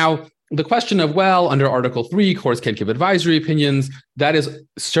 Now, the question of, well, under Article 3, courts can't give advisory opinions, that is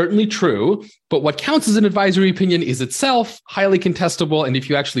certainly true. But what counts as an advisory opinion is itself highly contestable. And if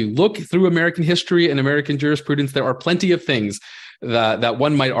you actually look through American history and American jurisprudence, there are plenty of things that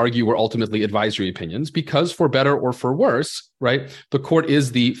one might argue were ultimately advisory opinions, because for better or for worse, right, the court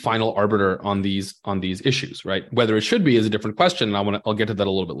is the final arbiter on these issues, right? Whether it should be is a different question, and I'll get to that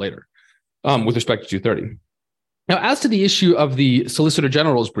a little bit later with respect to 230. Now, as to the issue of the Solicitor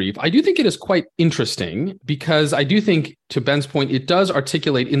General's brief, I do think it is quite interesting, because I do think, to Ben's point, it does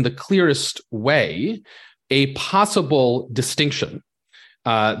articulate in the clearest way a possible distinction.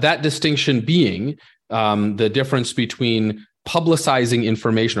 That distinction being the difference between publicizing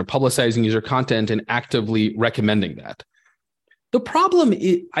information or publicizing user content and actively recommending that. The problem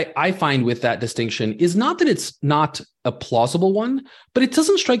I find with that distinction is not that it's not a plausible one, but it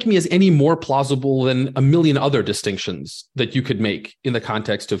doesn't strike me as any more plausible than a million other distinctions that you could make in the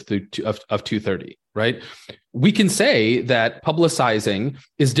context of 230, right? We can say that publicizing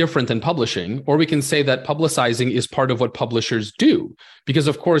is different than publishing, or we can say that publicizing is part of what publishers do. Because,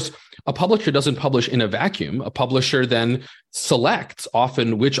 of course, a publisher doesn't publish in a vacuum. A publisher then selects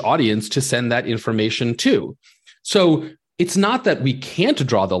often which audience to send that information to. So it's not that we can't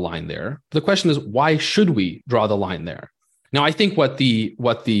draw the line there. The question is, why should we draw the line there? Now, I think what the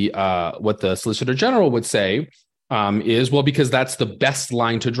Solicitor General would say is, well, because that's the best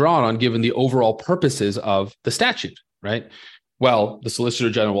line to draw on given the overall purposes of the statute, right? Well, the Solicitor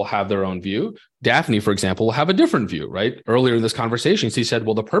General will have their own view. Daphne, for example, will have a different view, right? Earlier in this conversation, she said,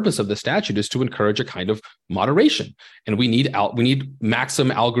 well, the purpose of the statute is to encourage a kind of moderation. And we need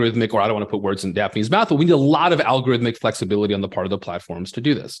maximum algorithmic, or I don't want to put words in Daphne's mouth, but we need a lot of algorithmic flexibility on the part of the platforms to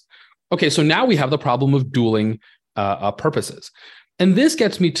do this. Okay, so now we have the problem of dueling purposes. And this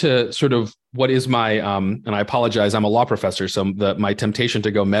gets me to sort of what is my, and I apologize, I'm a law professor, so my temptation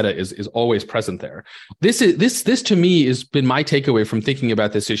to go meta is always present there. This to me has been my takeaway from thinking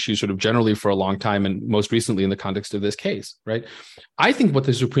about this issue sort of generally for a long time, and most recently in the context of this case, right? I think what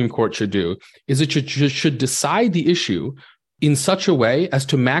the Supreme Court should do is it should decide the issue in such a way as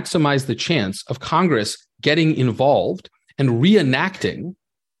to maximize the chance of Congress getting involved and reenacting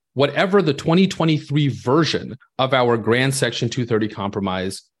whatever the 2023 version of our grand Section 230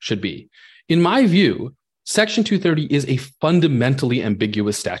 compromise should be. In my view, Section 230 is a fundamentally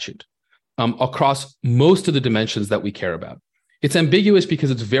ambiguous statute across most of the dimensions that we care about. It's ambiguous because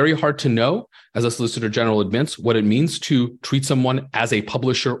it's very hard to know, as a Solicitor General admits, what it means to treat someone as a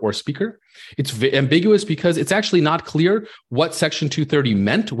publisher or speaker. It's ambiguous because it's actually not clear what Section 230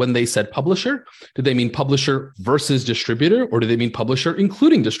 meant when they said publisher. Did they mean publisher versus distributor, or did they mean publisher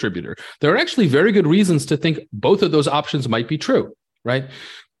including distributor? There are actually very good reasons to think both of those options might be true, right?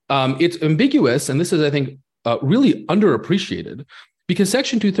 It's ambiguous, and this is, I think, really underappreciated, because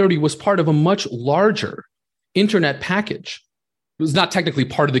Section 230 was part of a much larger internet package. It was not technically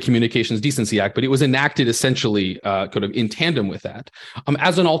part of the Communications Decency Act, but it was enacted essentially kind of in tandem with that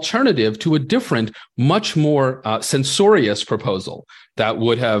as an alternative to a different, much more censorious proposal that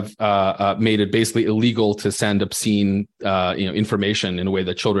would have made it basically illegal to send obscene information in a way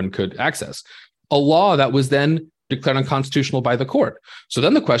that children could access. A law that was then declared unconstitutional by the court. So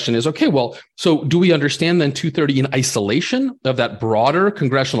then the question is, okay, well, so do we understand then 230 in isolation of that broader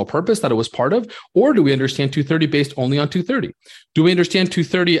congressional purpose that it was part of, or do we understand 230 based only on 230? Do we understand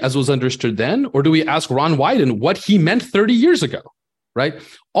 230 as was understood then, or do we ask Ron Wyden what he meant 30 years ago, right?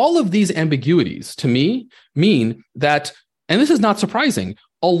 All of these ambiguities, to me, mean that, and this is not surprising,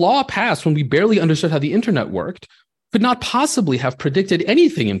 a law passed when we barely understood how the internet worked could not possibly have predicted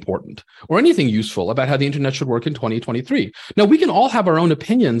anything important or anything useful about how the internet should work in 2023. Now, we can all have our own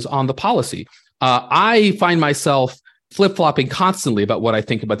opinions on the policy. I find myself flip-flopping constantly about what I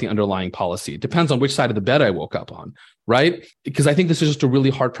think about the underlying policy. It depends on which side of the bed I woke up on, right? Because I think this is just a really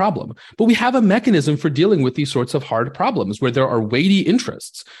hard problem. But we have a mechanism for dealing with these sorts of hard problems where there are weighty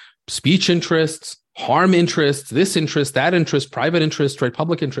interests, speech interests, harm interests, this interest, that interest, private interests, right,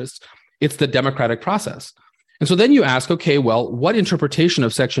 public interests. It's the democratic process. And so then you ask, okay, well, what interpretation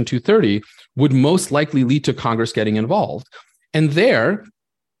of Section 230 would most likely lead to Congress getting involved? And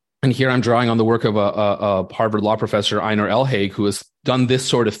here I'm drawing on the work of a Harvard law professor, Einar Elhaig, who has done this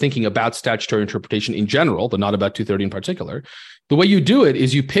sort of thinking about statutory interpretation in general, but not about 230 in particular. The way you do it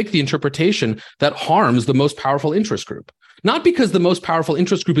is you pick the interpretation that harms the most powerful interest group. Not because the most powerful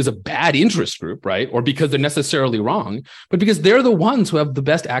interest group is a bad interest group, right? Or because they're necessarily wrong, but because they're the ones who have the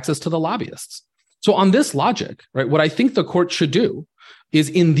best access to the lobbyists. So on this logic, right, what I think the court should do is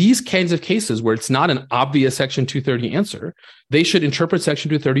in these kinds of cases where it's not an obvious Section 230 answer, they should interpret Section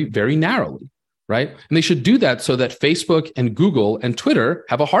 230 very narrowly, right? And they should do that so that Facebook and Google and Twitter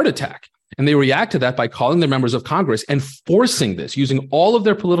have a heart attack. And they react to that by calling their members of Congress and forcing this, using all of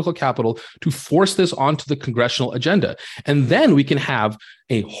their political capital to force this onto the congressional agenda. And then we can have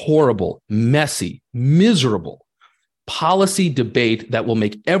a horrible, messy, miserable policy debate that will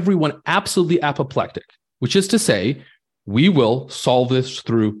make everyone absolutely apoplectic, which is to say, we will solve this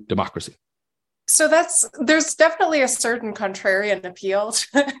through democracy. So there's definitely a certain contrarian appeal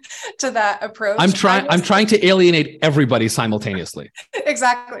to that approach. I'm trying to alienate everybody simultaneously.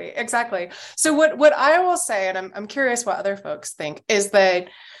 Exactly. So what I will say, and I'm curious what other folks think, is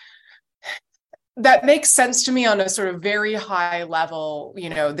that makes sense to me on a sort of very high level,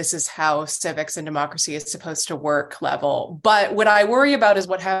 this is how civics and democracy is supposed to work level. But what I worry about is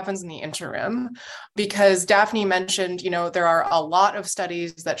what happens in the interim, because Daphne mentioned, there are a lot of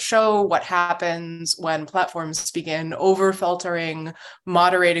studies that show what happens when platforms begin over-filtering,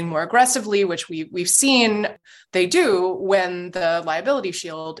 moderating more aggressively, which we've seen they do when the liability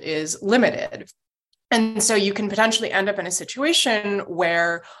shield is limited. And so you can potentially end up in a situation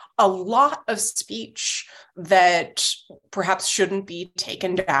where a lot of speech that perhaps shouldn't be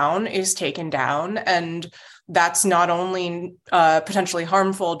taken down is taken down. And that's not only potentially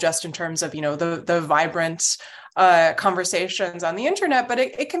harmful just in terms of, the vibrant conversations on the internet, but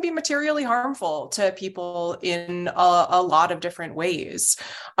it can be materially harmful to people in a lot of different ways.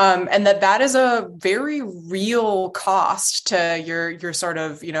 And that is a very real cost to your sort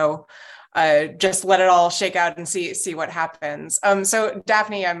of, just let it all shake out and see what happens. So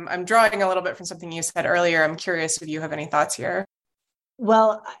Daphne, I'm drawing a little bit from something you said earlier. I'm curious if you have any thoughts here.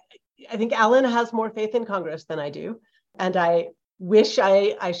 Well, I think Alan has more faith in Congress than I do, and I wish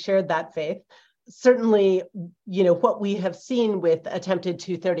I shared that faith. Certainly, what we have seen with attempted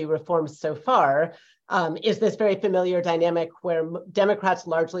 230 reforms so far is this very familiar dynamic where Democrats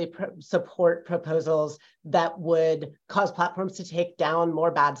largely support proposals that would cause platforms to take down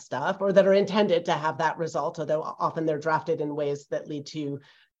more bad stuff, or that are intended to have that result, although often they're drafted in ways that lead to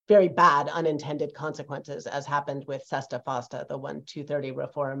very bad unintended consequences, as happened with SESTA FOSTA, the 230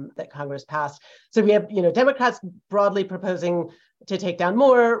 reform that Congress passed. So we have, Democrats broadly proposing to take down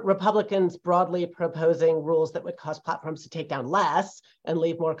more, Republicans broadly proposing rules that would cause platforms to take down less and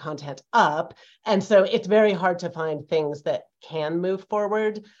leave more content up. And so it's very hard to find things that can move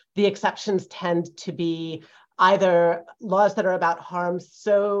forward. The exceptions tend to be either laws that are about harm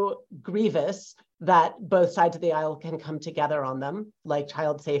so grievous that both sides of the aisle can come together on them, like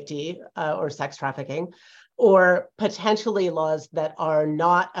child safety or sex trafficking, or potentially laws that are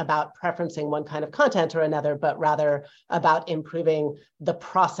not about preferencing one kind of content or another, but rather about improving the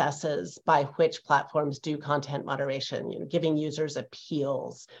processes by which platforms do content moderation, giving users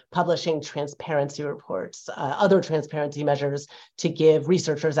appeals, publishing transparency reports, other transparency measures to give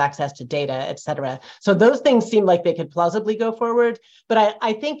researchers access to data, et cetera. So those things seem like they could plausibly go forward. But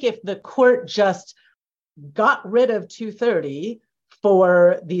I think if the court just got rid of 230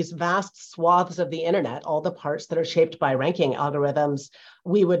 for these vast swaths of the internet, all the parts that are shaped by ranking algorithms,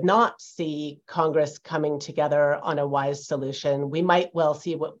 we would not see Congress coming together on a wise solution. We might well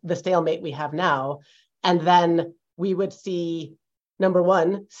see what the stalemate we have now. And then we would see, number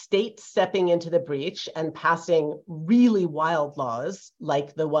one, states stepping into the breach and passing really wild laws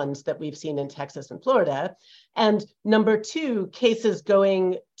like the ones that we've seen in Texas and Florida. And number two, cases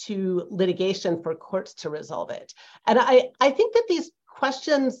going to litigation for courts to resolve it. And I think that these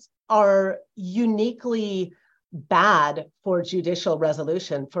questions are uniquely bad for judicial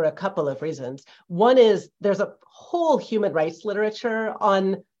resolution for a couple of reasons. One is there's a whole human rights literature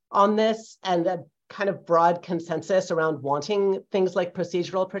on this, and a kind of broad consensus around wanting things like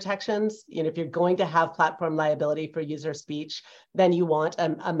procedural protections. If you're going to have platform liability for user speech, then you want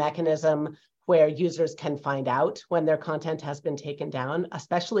a mechanism where users can find out when their content has been taken down,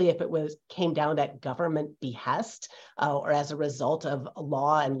 especially if it came down at government behest or as a result of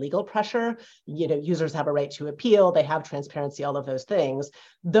law and legal pressure. Users have a right to appeal, they have transparency, all of those things.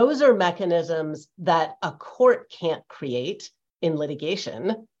 Those are mechanisms that a court can't create in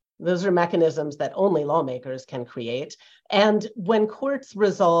litigation. Those are mechanisms that only lawmakers can create. And when courts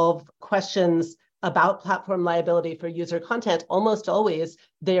resolve questions about platform liability for user content, almost always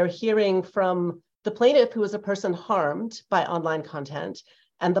they're hearing from the plaintiff, who is a person harmed by online content,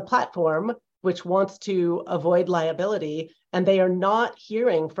 and the platform, which wants to avoid liability. And they are not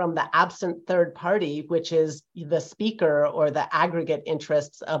hearing from the absent third party, which is the speaker or the aggregate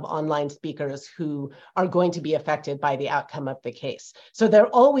interests of online speakers who are going to be affected by the outcome of the case. So they're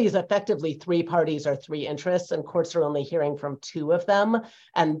always effectively three parties or three interests, and courts are only hearing from two of them.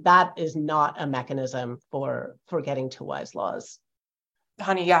 And that is not a mechanism for getting to wise laws.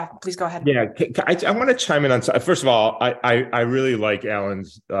 Hani, yeah, please go ahead. Yeah, I want to chime in on. First of all, I really like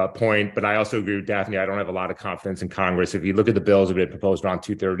Alan's point, but I also agree with Daphne. I don't have a lot of confidence in Congress. If you look at the bills that have been proposed around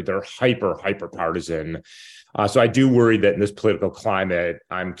 230, they're hyper partisan. So I do worry that in this political climate,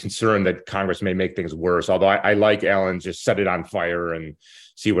 I'm concerned that Congress may make things worse. Although I like Alan's just set it on fire and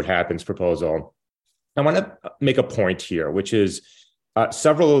see what happens proposal. I want to make a point here, which is I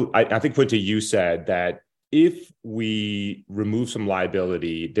think, Quinta, you said that if we remove some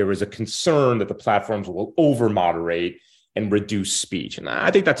liability, there is a concern that the platforms will over-moderate and reduce speech. And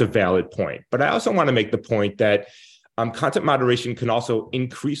I think that's a valid point. But I also want to make the point that content moderation can also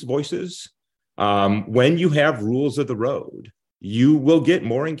increase voices. When you have rules of the road, you will get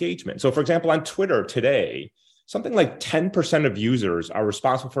more engagement. So, for example, on Twitter today, something like 10% of users are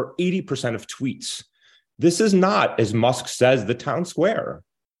responsible for 80% of tweets. This is not, as Musk says, the town square.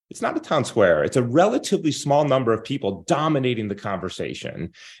 It's not a town square. It's a relatively small number of people dominating the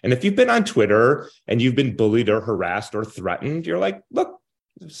conversation. And if you've been on Twitter and you've been bullied or harassed or threatened, you're like, look,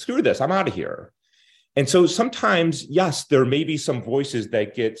 screw this, I'm out of here. And so sometimes, yes, there may be some voices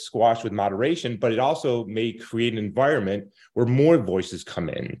that get squashed with moderation, but it also may create an environment where more voices come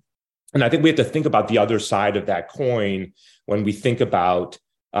in. And I think we have to think about the other side of that coin when we think about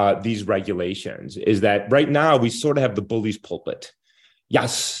these regulations is that right now we sort of have the bully's pulpit.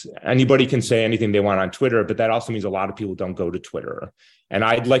 Yes, anybody can say anything they want on Twitter, but that also means a lot of people don't go to Twitter. And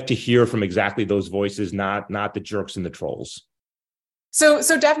I'd like to hear from exactly those voices, not the jerks and the trolls. So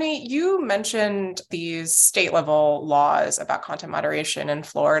Daphne, you mentioned these state level laws about content moderation in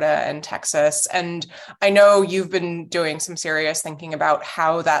Florida and Texas. And I know you've been doing some serious thinking about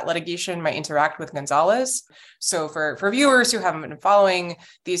how that litigation might interact with Gonzalez. So for viewers who haven't been following,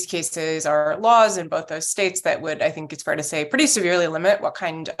 these cases are laws in both those states that would, I think it's fair to say, pretty severely limit what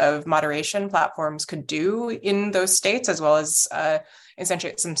kind of moderation platforms could do in those states, as well as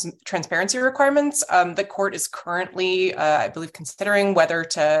essentially some transparency requirements. The court is currently, I believe, considering whether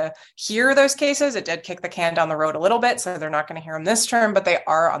to hear those cases. It did kick the can down the road a little bit, so they're not going to hear them this term, but they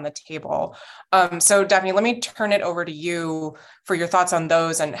are on the table. So Daphne, let me turn it over to you for your thoughts on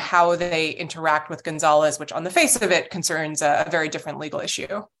those and how they interact with Gonzalez, which on the face of it concerns a very different legal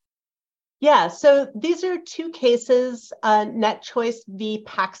issue. Yeah, so these are two cases, NetChoice v.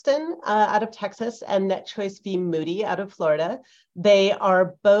 Paxton out of Texas and NetChoice v. Moody out of Florida. They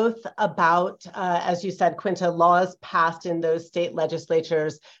are both about, as you said, Quinta, laws passed in those state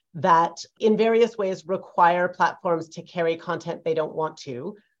legislatures that in various ways require platforms to carry content they don't want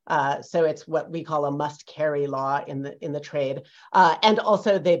to. So it's what we call a must carry law in the trade. And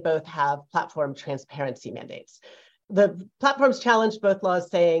also they both have platform transparency mandates. The platforms challenged both laws,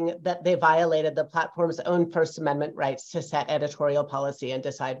 saying that they violated the platform's own First Amendment rights to set editorial policy and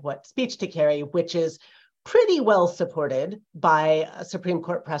decide what speech to carry, which is pretty well supported by a Supreme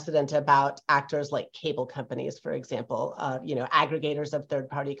Court precedent about actors like cable companies, for example. Aggregators of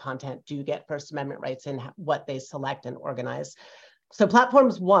third-party content do get First Amendment rights in what they select and organize. So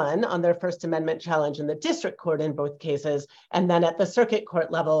platforms won on their First Amendment challenge in the district court in both cases. And then at the circuit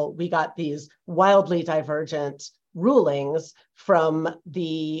court level, we got these wildly divergent rulings from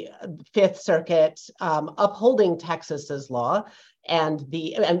the Fifth Circuit upholding Texas's law. And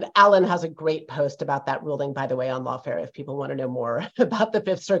Alan has a great post about that ruling, by the way, on Lawfare, if people want to know more about the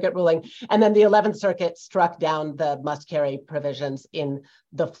Fifth Circuit ruling. And then the 11th Circuit struck down the must carry provisions in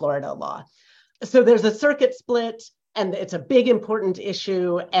the Florida law. So there's a circuit split. And it's a big, important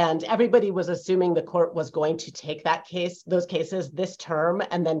issue. And everybody was assuming the court was going to take those cases this term.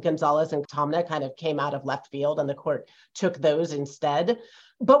 And then Gonzalez and Tomna kind of came out of left field and the court took those instead.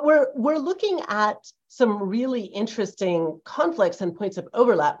 But we're looking at some really interesting conflicts and points of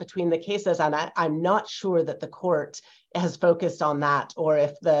overlap between the cases. And I'm not sure that the court has focused on that, or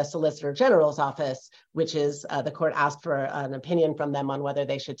if the Solicitor General's office, which is the court asked for an opinion from them on whether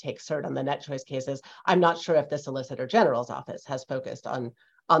they should take cert on the NetChoice cases. I'm not sure if the Solicitor General's office has focused on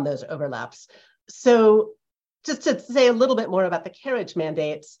those overlaps. So just to say a little bit more about the carriage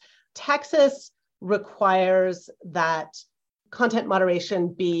mandates, Texas requires that content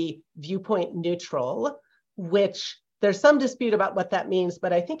moderation be viewpoint neutral, which there's some dispute about what that means,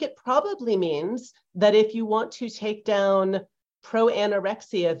 but I think it probably means that if you want to take down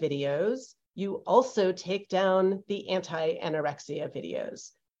pro-anorexia videos, you also take down the anti-anorexia videos.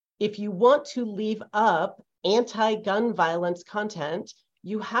 If you want to leave up anti-gun violence content,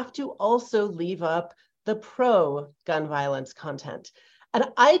 you have to also leave up the pro-gun violence content. And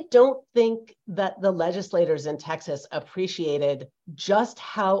I don't think that the legislators in Texas appreciated just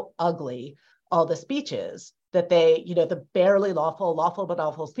how ugly all the speech is that they, the barely lawful but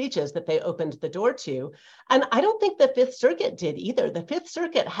awful speeches that they opened the door to. And I don't think the Fifth Circuit did either. The Fifth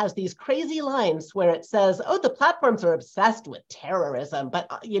Circuit has these crazy lines where it says, oh, the platforms are obsessed with terrorism. But,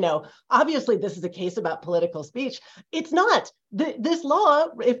 obviously this is a case about political speech. It's not. This law,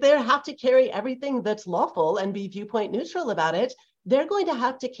 if they have to carry everything that's lawful and be viewpoint neutral about it, they're going to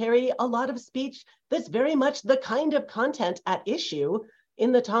have to carry a lot of speech that's very much the kind of content at issue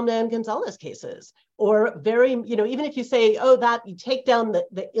in the Tomna and Gonzalez cases, or very, even if you say, oh, that you take down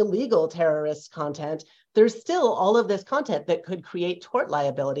the illegal terrorist content, there's still all of this content that could create tort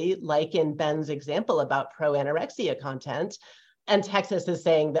liability, like in Ben's example about pro-anorexia content. And Texas is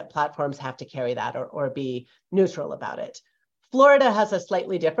saying that platforms have to carry that or be neutral about it. Florida has a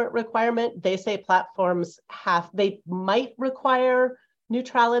slightly different requirement. They say platforms they might require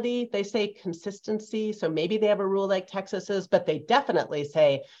neutrality. They say consistency. So maybe they have a rule like Texas's, but they definitely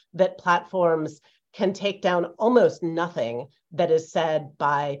say that platforms can take down almost nothing that is said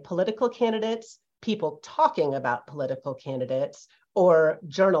by political candidates, people talking about political candidates, or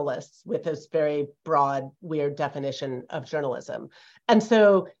journalists with this very broad, weird definition of journalism. And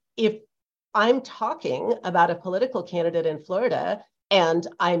so if I'm talking about a political candidate in Florida and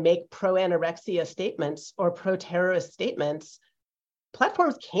I make pro-anorexia statements or pro-terrorist statements,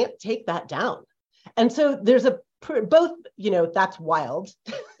 platforms can't take that down. And so there's a both, that's wild.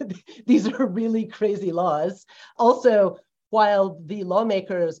 These are really crazy laws. Also, while the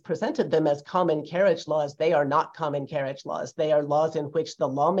lawmakers presented them as common carriage laws, they are not common carriage laws. They are laws in which the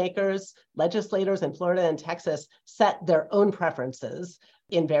lawmakers, legislators in Florida and Texas set their own preferences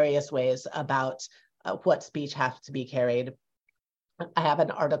in various ways about what speech has to be carried. I have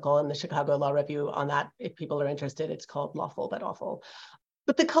an article in the Chicago Law Review on that. If people are interested, it's called Lawful but Awful.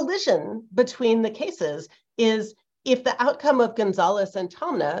 But the collision between the cases is if the outcome of Gonzalez and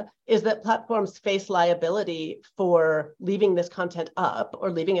Tomna is that platforms face liability for leaving this content up or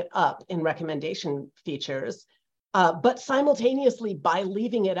leaving it up in recommendation features, but simultaneously by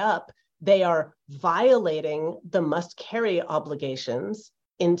leaving it up, they are violating the must carry obligations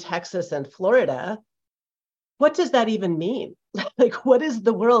in Texas and Florida, what does that even mean? Like, what is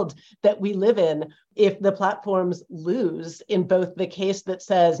the world that we live in if the platforms lose in both the case that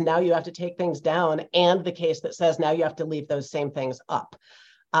says now you have to take things down and the case that says now you have to leave those same things up?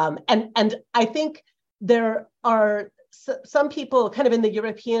 And I think there are some people kind of in the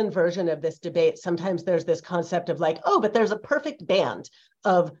European version of this debate, sometimes there's this concept of like, oh, but there's a perfect band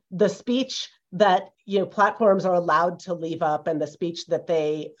of the speech that platforms are allowed to leave up and the speech that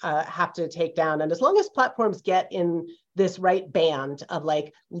they have to take down. And as long as platforms get in this right band of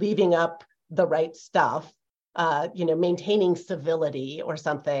like leaving up the right stuff, maintaining civility or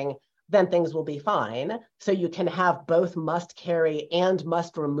something, then things will be fine. So you can have both must carry and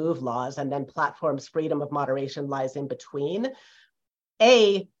must remove laws, and then platforms' freedom of moderation lies in between.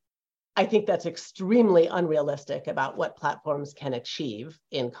 I think that's extremely unrealistic about what platforms can achieve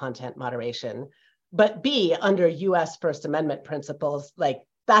in content moderation. But B, under US First Amendment principles, like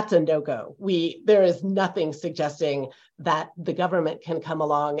that's a no-go. There is nothing suggesting that the government can come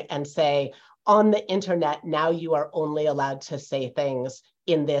along and say, on the internet, now you are only allowed to say things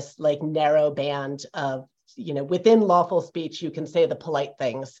in this like narrow band of, within lawful speech, you can say the polite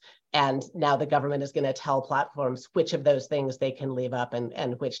things. And now the government is going to tell platforms which of those things they can leave up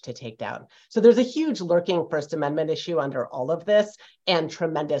and which to take down. So there's a huge lurking First Amendment issue under all of this and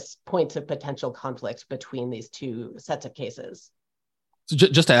tremendous points of potential conflict between these two sets of cases. So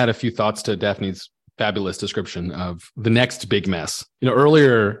just to add a few thoughts to Daphne's fabulous description of the next big mess.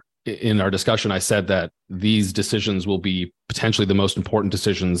 Earlier in our discussion, I said that these decisions will be potentially the most important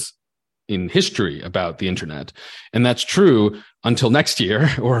decisions in history about the internet. And that's true until next year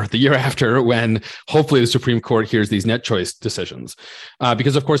or the year after, when hopefully the Supreme Court hears these net choice decisions.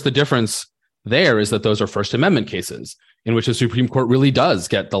 Because of course, the difference there is that those are First Amendment cases in which the Supreme Court really does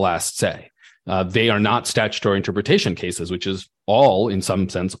get the last say. They are not statutory interpretation cases, which is all, in some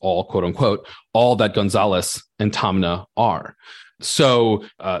sense, all, quote unquote, all that Gonzalez and Tomna are. So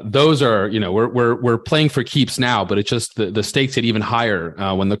those are, we're playing for keeps now, but it's just the stakes get even higher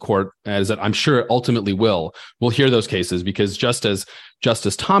when the court, as I'm sure it ultimately will hear those cases, because just as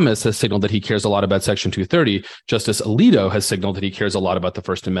Justice Thomas has signaled that he cares a lot about Section 230, Justice Alito has signaled that he cares a lot about the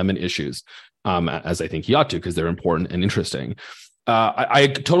First Amendment issues, as I think he ought to, because they're important and interesting. I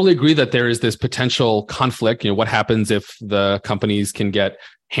totally agree that there is this potential conflict. What happens if the companies can get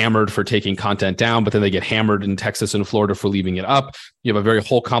hammered for taking content down, but then they get hammered in Texas and Florida for leaving it up? You have a very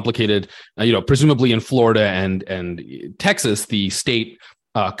whole complicated, presumably in Florida and Texas, the state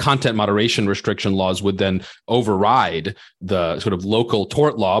content moderation restriction laws would then override the sort of local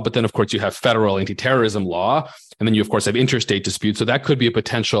tort law. But then, of course, you have federal anti-terrorism law, and then you, of course, have interstate disputes. So that could be a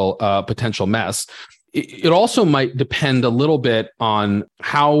potential mess. It also might depend a little bit on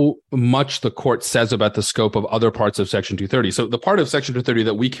how much the court says about the scope of other parts of Section 230. So the part of Section 230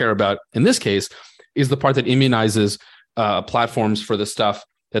 that we care about in this case is the part that immunizes platforms for the stuff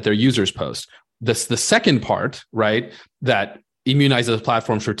that their users post. The second part, right, that immunizes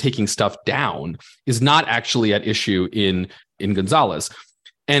platforms for taking stuff down is not actually at issue in Gonzalez.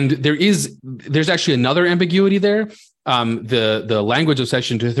 And there's actually another ambiguity there. The language of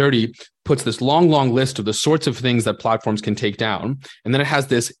Section 230 puts this long list of the sorts of things that platforms can take down. And then it has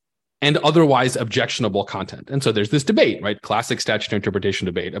this and otherwise objectionable content. And so there's this debate, right? Classic statutory interpretation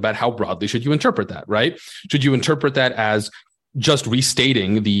debate about how broadly should you interpret that, right? Should you interpret that as just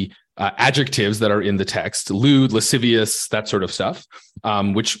restating the adjectives that are in the text, lewd, lascivious, that sort of stuff,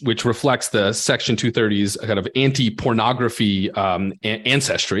 which reflects the Section 230's kind of anti-pornography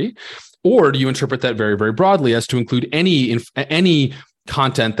ancestry? Or do you interpret that very, very broadly as to include any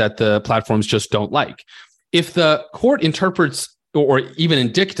content that the platforms just don't like? If the court interprets, or even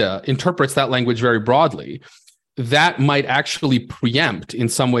in dicta, interprets that language very broadly, that might actually preempt, in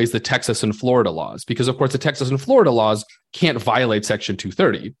some ways, the Texas and Florida laws. Because, of course, the Texas and Florida laws can't violate Section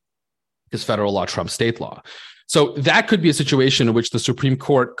 230 because federal law trumps state law. So that could be a situation in which the Supreme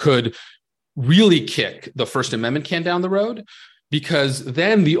Court could really kick the First Amendment can down the road, because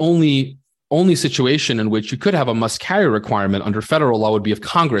then the only situation in which you could have a must carry requirement under federal law would be if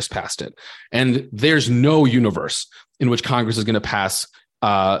Congress passed it. And there's no universe in which Congress is going to pass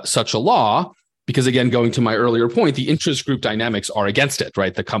such a law, because again, going to my earlier point, the interest group dynamics are against it,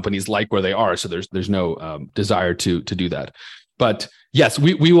 right? The companies like where they are, so there's no desire to do that. But yes,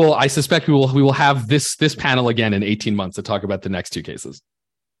 we will. I suspect we will have this panel again in 18 months to talk about the next two cases.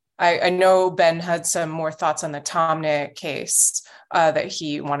 I know Ben had some more thoughts on the Tomna case that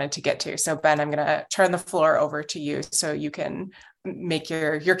he wanted to get to. So Ben, I'm going to turn the floor over to you so you can make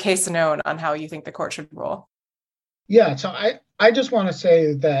your case known on how you think the court should rule. Yeah, so I just want to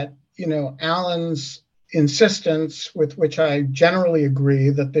say that, Alan's insistence, with which I generally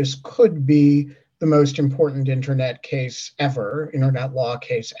agree, that this could be the most important internet law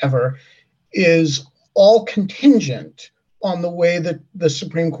case ever, is all contingent on the way that the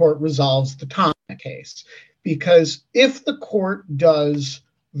Supreme Court resolves the Tomna case. Because if the court does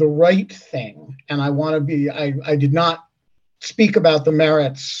the right thing, and I did not speak about the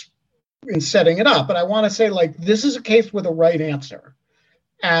merits in setting it up, but I want to say, this is a case with a right answer.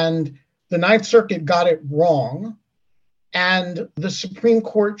 And the Ninth Circuit got it wrong, and the Supreme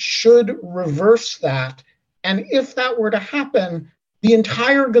Court should reverse that. And if that were to happen, the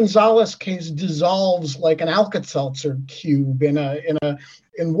entire Gonzalez case dissolves like an Alka-Seltzer cube in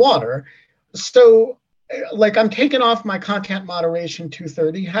water. So, I'm taking off my content moderation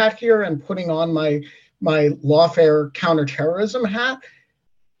 230 hat here and putting on my lawfare counterterrorism hat.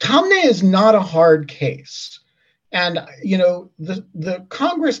 Tomna is not a hard case. And, the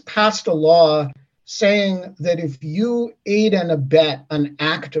Congress passed a law saying that if you aid and abet an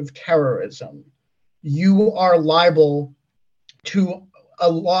act of terrorism, you are liable to a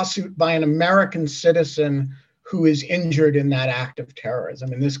lawsuit by an American citizen who is injured in that act of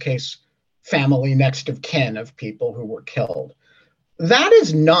terrorism. In this case, family next of kin of people who were killed. That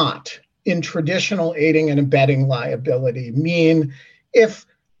is not, in traditional aiding and abetting liability, mean if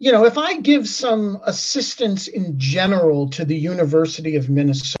I give some assistance in general to the University of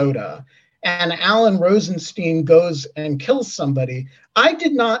Minnesota and Alan Rosenstein goes and kills somebody, I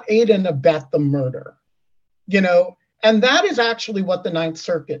did not aid and abet the murder, and that is actually what the Ninth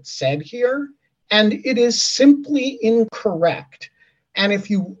Circuit said here. And it is simply incorrect. And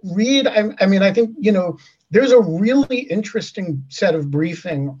if you read, I think, there's a really interesting set of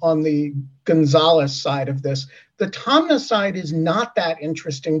briefing on the Gonzalez side of this. The Tomna side is not that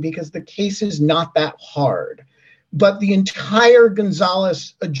interesting because the case is not that hard. But the entire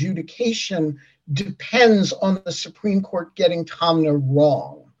Gonzalez adjudication depends on the Supreme Court getting Tomna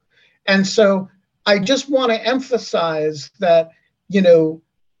wrong. And so I just want to emphasize that,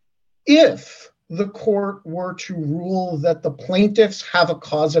 if the court were to rule that the plaintiffs have a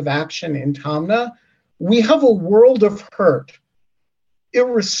cause of action in Tomna, we have a world of hurt,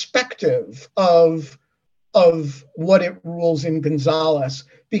 irrespective of what it rules in Gonzalez,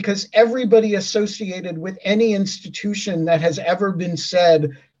 because everybody associated with any institution that has ever been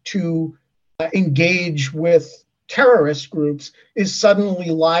said to engage with terrorist groups is suddenly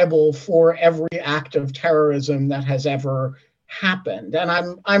liable for every act of terrorism that has ever happened.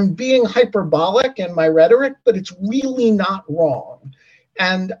 And I'm being hyperbolic in my rhetoric, but it's really not wrong.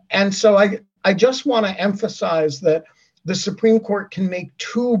 And so I just want to emphasize that the Supreme Court can make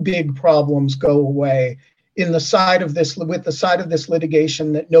two big problems go away with the side of this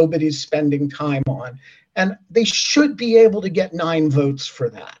litigation that nobody's spending time on. And they should be able to get 9 votes for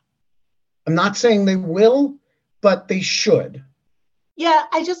that. I'm not saying they will, but they should. Yeah,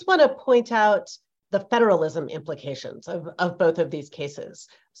 I just want to point out the federalism implications of both of these cases.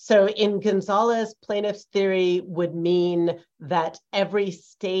 So in Gonzalez, plaintiff's theory would mean that every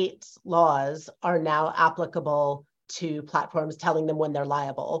state's laws are now applicable to platforms, telling them when they're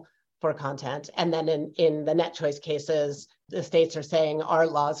liable for content. And then in the net choice cases, the states are saying our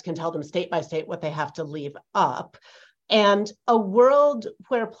laws can tell them state by state what they have to leave up. And a world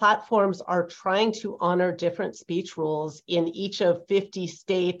where platforms are trying to honor different speech rules in each of 50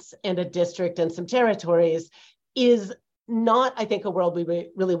 states and a district and some territories is not, I think, a world we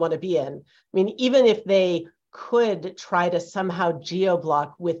really want to be in. I mean, even if they could try to somehow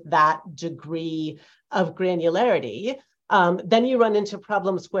geo-block with that degree of granularity, then you run into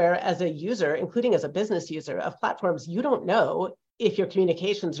problems where, as a user, including as a business user of platforms, you don't know if your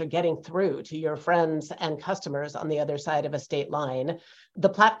communications are getting through to your friends and customers on the other side of a state line. The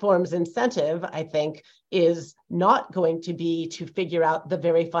platform's incentive, I think, is not going to be to figure out the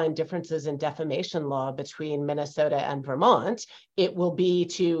very fine differences in defamation law between Minnesota and Vermont. It will be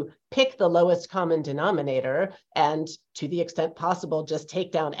to pick the lowest common denominator and, to the extent possible, just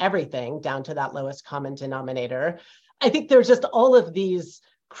take down everything down to that lowest common denominator. I think there's just all of these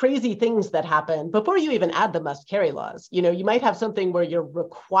crazy things that happen before you even add the must carry laws. You might have something where you're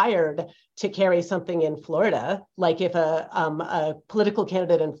required to carry something in Florida, like if a political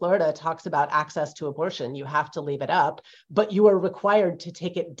candidate in Florida talks about access to abortion, you have to leave it up, but you are required to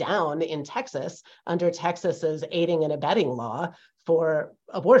take it down in Texas under Texas's aiding and abetting law for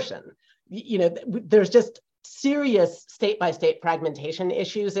abortion. There's just serious state-by-state fragmentation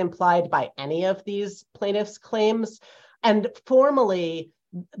issues implied by any of these plaintiffs' claims. And formally,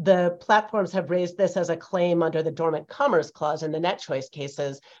 the platforms have raised this as a claim under the Dormant Commerce Clause in the net choice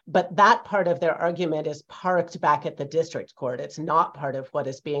cases, but that part of their argument is parked back at the district court. It's not part of what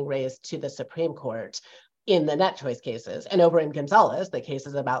is being raised to the Supreme Court in the net choice cases. And over in Gonzalez, the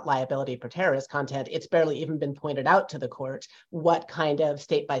cases about liability for terrorist content, it's barely even been pointed out to the court what kind of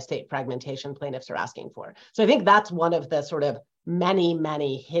state-by-state fragmentation plaintiffs are asking for. So I think that's one of the sort of many,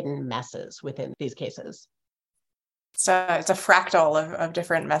 many hidden messes within these cases. It's a fractal of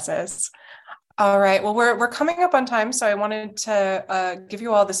different messes. All right. Well, we're coming up on time, so I wanted to give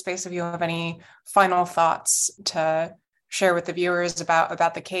you all the space if you have any final thoughts to share with the viewers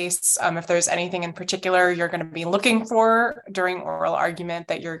about the case. If there's anything in particular you're going to be looking for during oral argument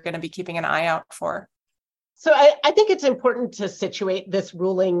that you're going to be keeping an eye out for. So I think it's important to situate this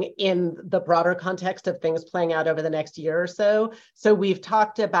ruling in the broader context of things playing out over the next year or so. So we've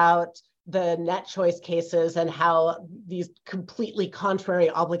talked about the net choice cases and how these completely contrary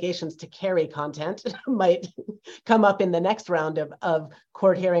obligations to carry content might come up in the next round of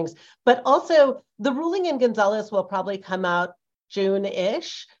court hearings. But also the ruling in Gonzalez will probably come out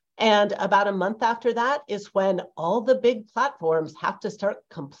June-ish. And about a month after that is when all the big platforms have to start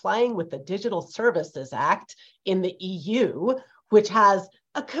complying with the Digital Services Act in the EU, which has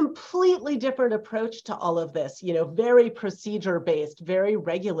a completely different approach to all of this, very procedure-based, very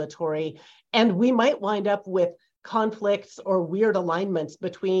regulatory, and we might wind up with conflicts or weird alignments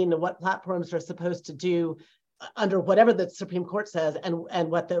between what platforms are supposed to do under whatever the Supreme Court says and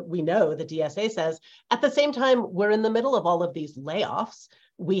what we know the DSA says. At the same time, we're in the middle of all of these layoffs.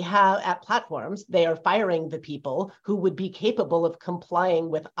 We have at platforms, they are firing the people who would be capable of complying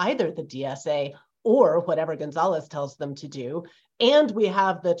with either the DSA or whatever Gonzalez tells them to do. And we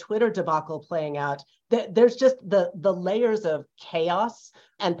have the Twitter debacle playing out. There's just the layers of chaos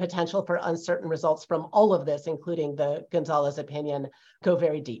and potential for uncertain results from all of this, including the Gonzalez opinion, go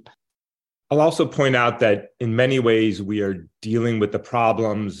very deep. I'll also point out that in many ways, we are dealing with the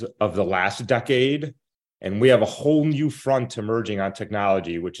problems of the last decade. And we have a whole new front emerging on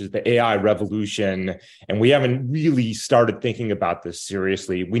technology, which is the AI revolution. And we haven't really started thinking about this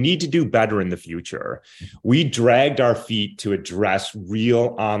seriously. We need to do better in the future. We dragged our feet to address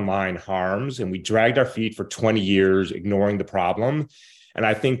real online harms, and we dragged our feet for 20 years, ignoring the problem. And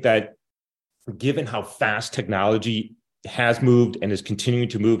I think that given how fast technology has moved and is continuing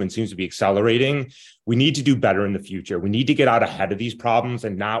to move and seems to be accelerating, we need to do better in the future. We need to get out ahead of these problems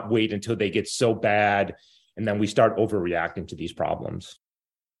and not wait until they get so bad and then we start overreacting to these problems.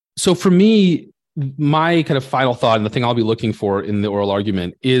 So for me, my kind of final thought and the thing I'll be looking for in the oral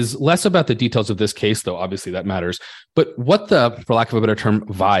argument is less about the details of this case, though obviously that matters, but what the, for lack of a better term,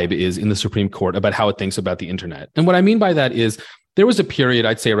 vibe is in the Supreme Court about how it thinks about the internet. And what I mean by that is there was a period,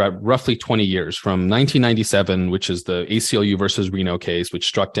 I'd say around roughly 20 years from 1997, which is the ACLU versus Reno case, which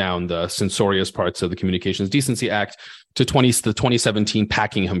struck down the censorious parts of the Communications Decency Act, to the 2017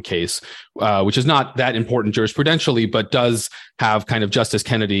 Packingham case, which is not that important jurisprudentially, but does have kind of Justice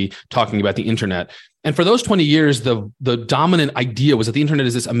Kennedy talking about the internet. And for those 20 years, the dominant idea was that the internet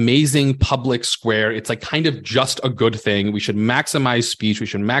is this amazing public square. It's like kind of just a good thing. We should maximize speech. We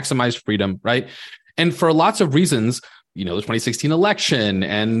should maximize freedom, right? And for lots of reasons, the 2016 election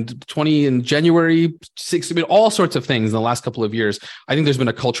and January 6th, all sorts of things in the last couple of years, I think there's been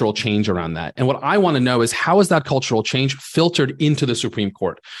a cultural change around that. And what I want to know is how has that cultural change filtered into the Supreme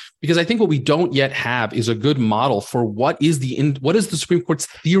Court? Because I think what we don't yet have is a good model for what is the Supreme Court's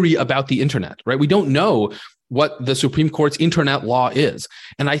theory about the internet, right? We don't know what the Supreme Court's internet law is.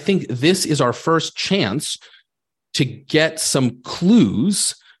 And I think this is our first chance to get some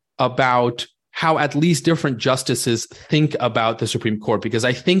clues about how at least different justices think about the Supreme Court, because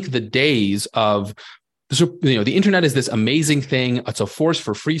I think the days of, the internet is this amazing thing. It's a force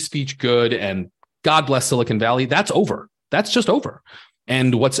for free speech good, and God bless Silicon Valley. That's over. That's just over.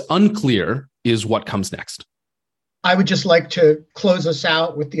 And what's unclear is what comes next. I would just like to close us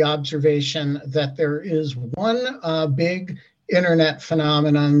out with the observation that there is one big internet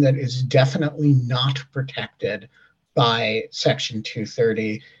phenomenon that is definitely not protected by Section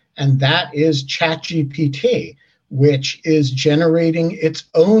 230, and that is ChatGPT, which is generating its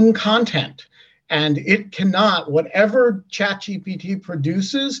own content. And it cannot, whatever ChatGPT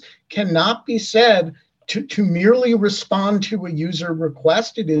produces, cannot be said to merely respond to a user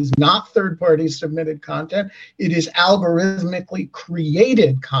request. It is not third-party submitted content. It is algorithmically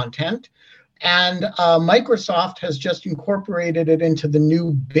created content. And Microsoft has just incorporated it into the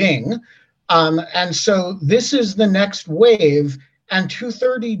new Bing. And so this is the next wave. And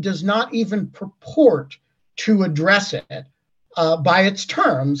 230 does not even purport to address it by its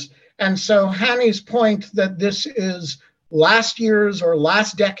terms. And so Hanny's point that this is last year's or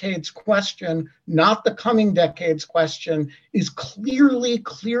last decade's question, not the coming decade's question, is clearly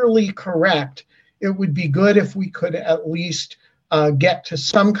correct. It would be good if we could at least get to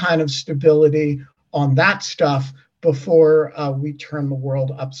some kind of stability on that stuff before we turn the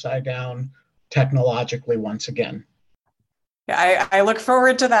world upside down technologically once again. Yeah, I look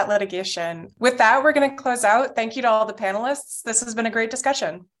forward to that litigation. With that, we're going to close out. Thank you to all the panelists. This has been a great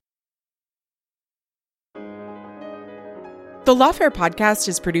discussion. The Lawfare podcast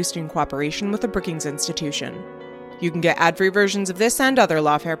is produced in cooperation with the Brookings Institution. You can get ad-free versions of this and other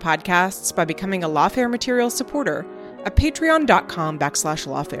Lawfare podcasts by becoming a Lawfare Material supporter at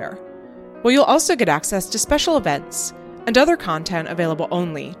patreon.com/lawfare, where you'll also get access to special events and other content available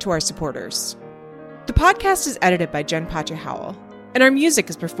only to our supporters. The podcast is edited by Jen Pacha-Howell, and our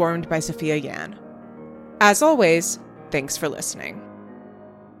music is performed by Sophia Yan. As always, thanks for listening.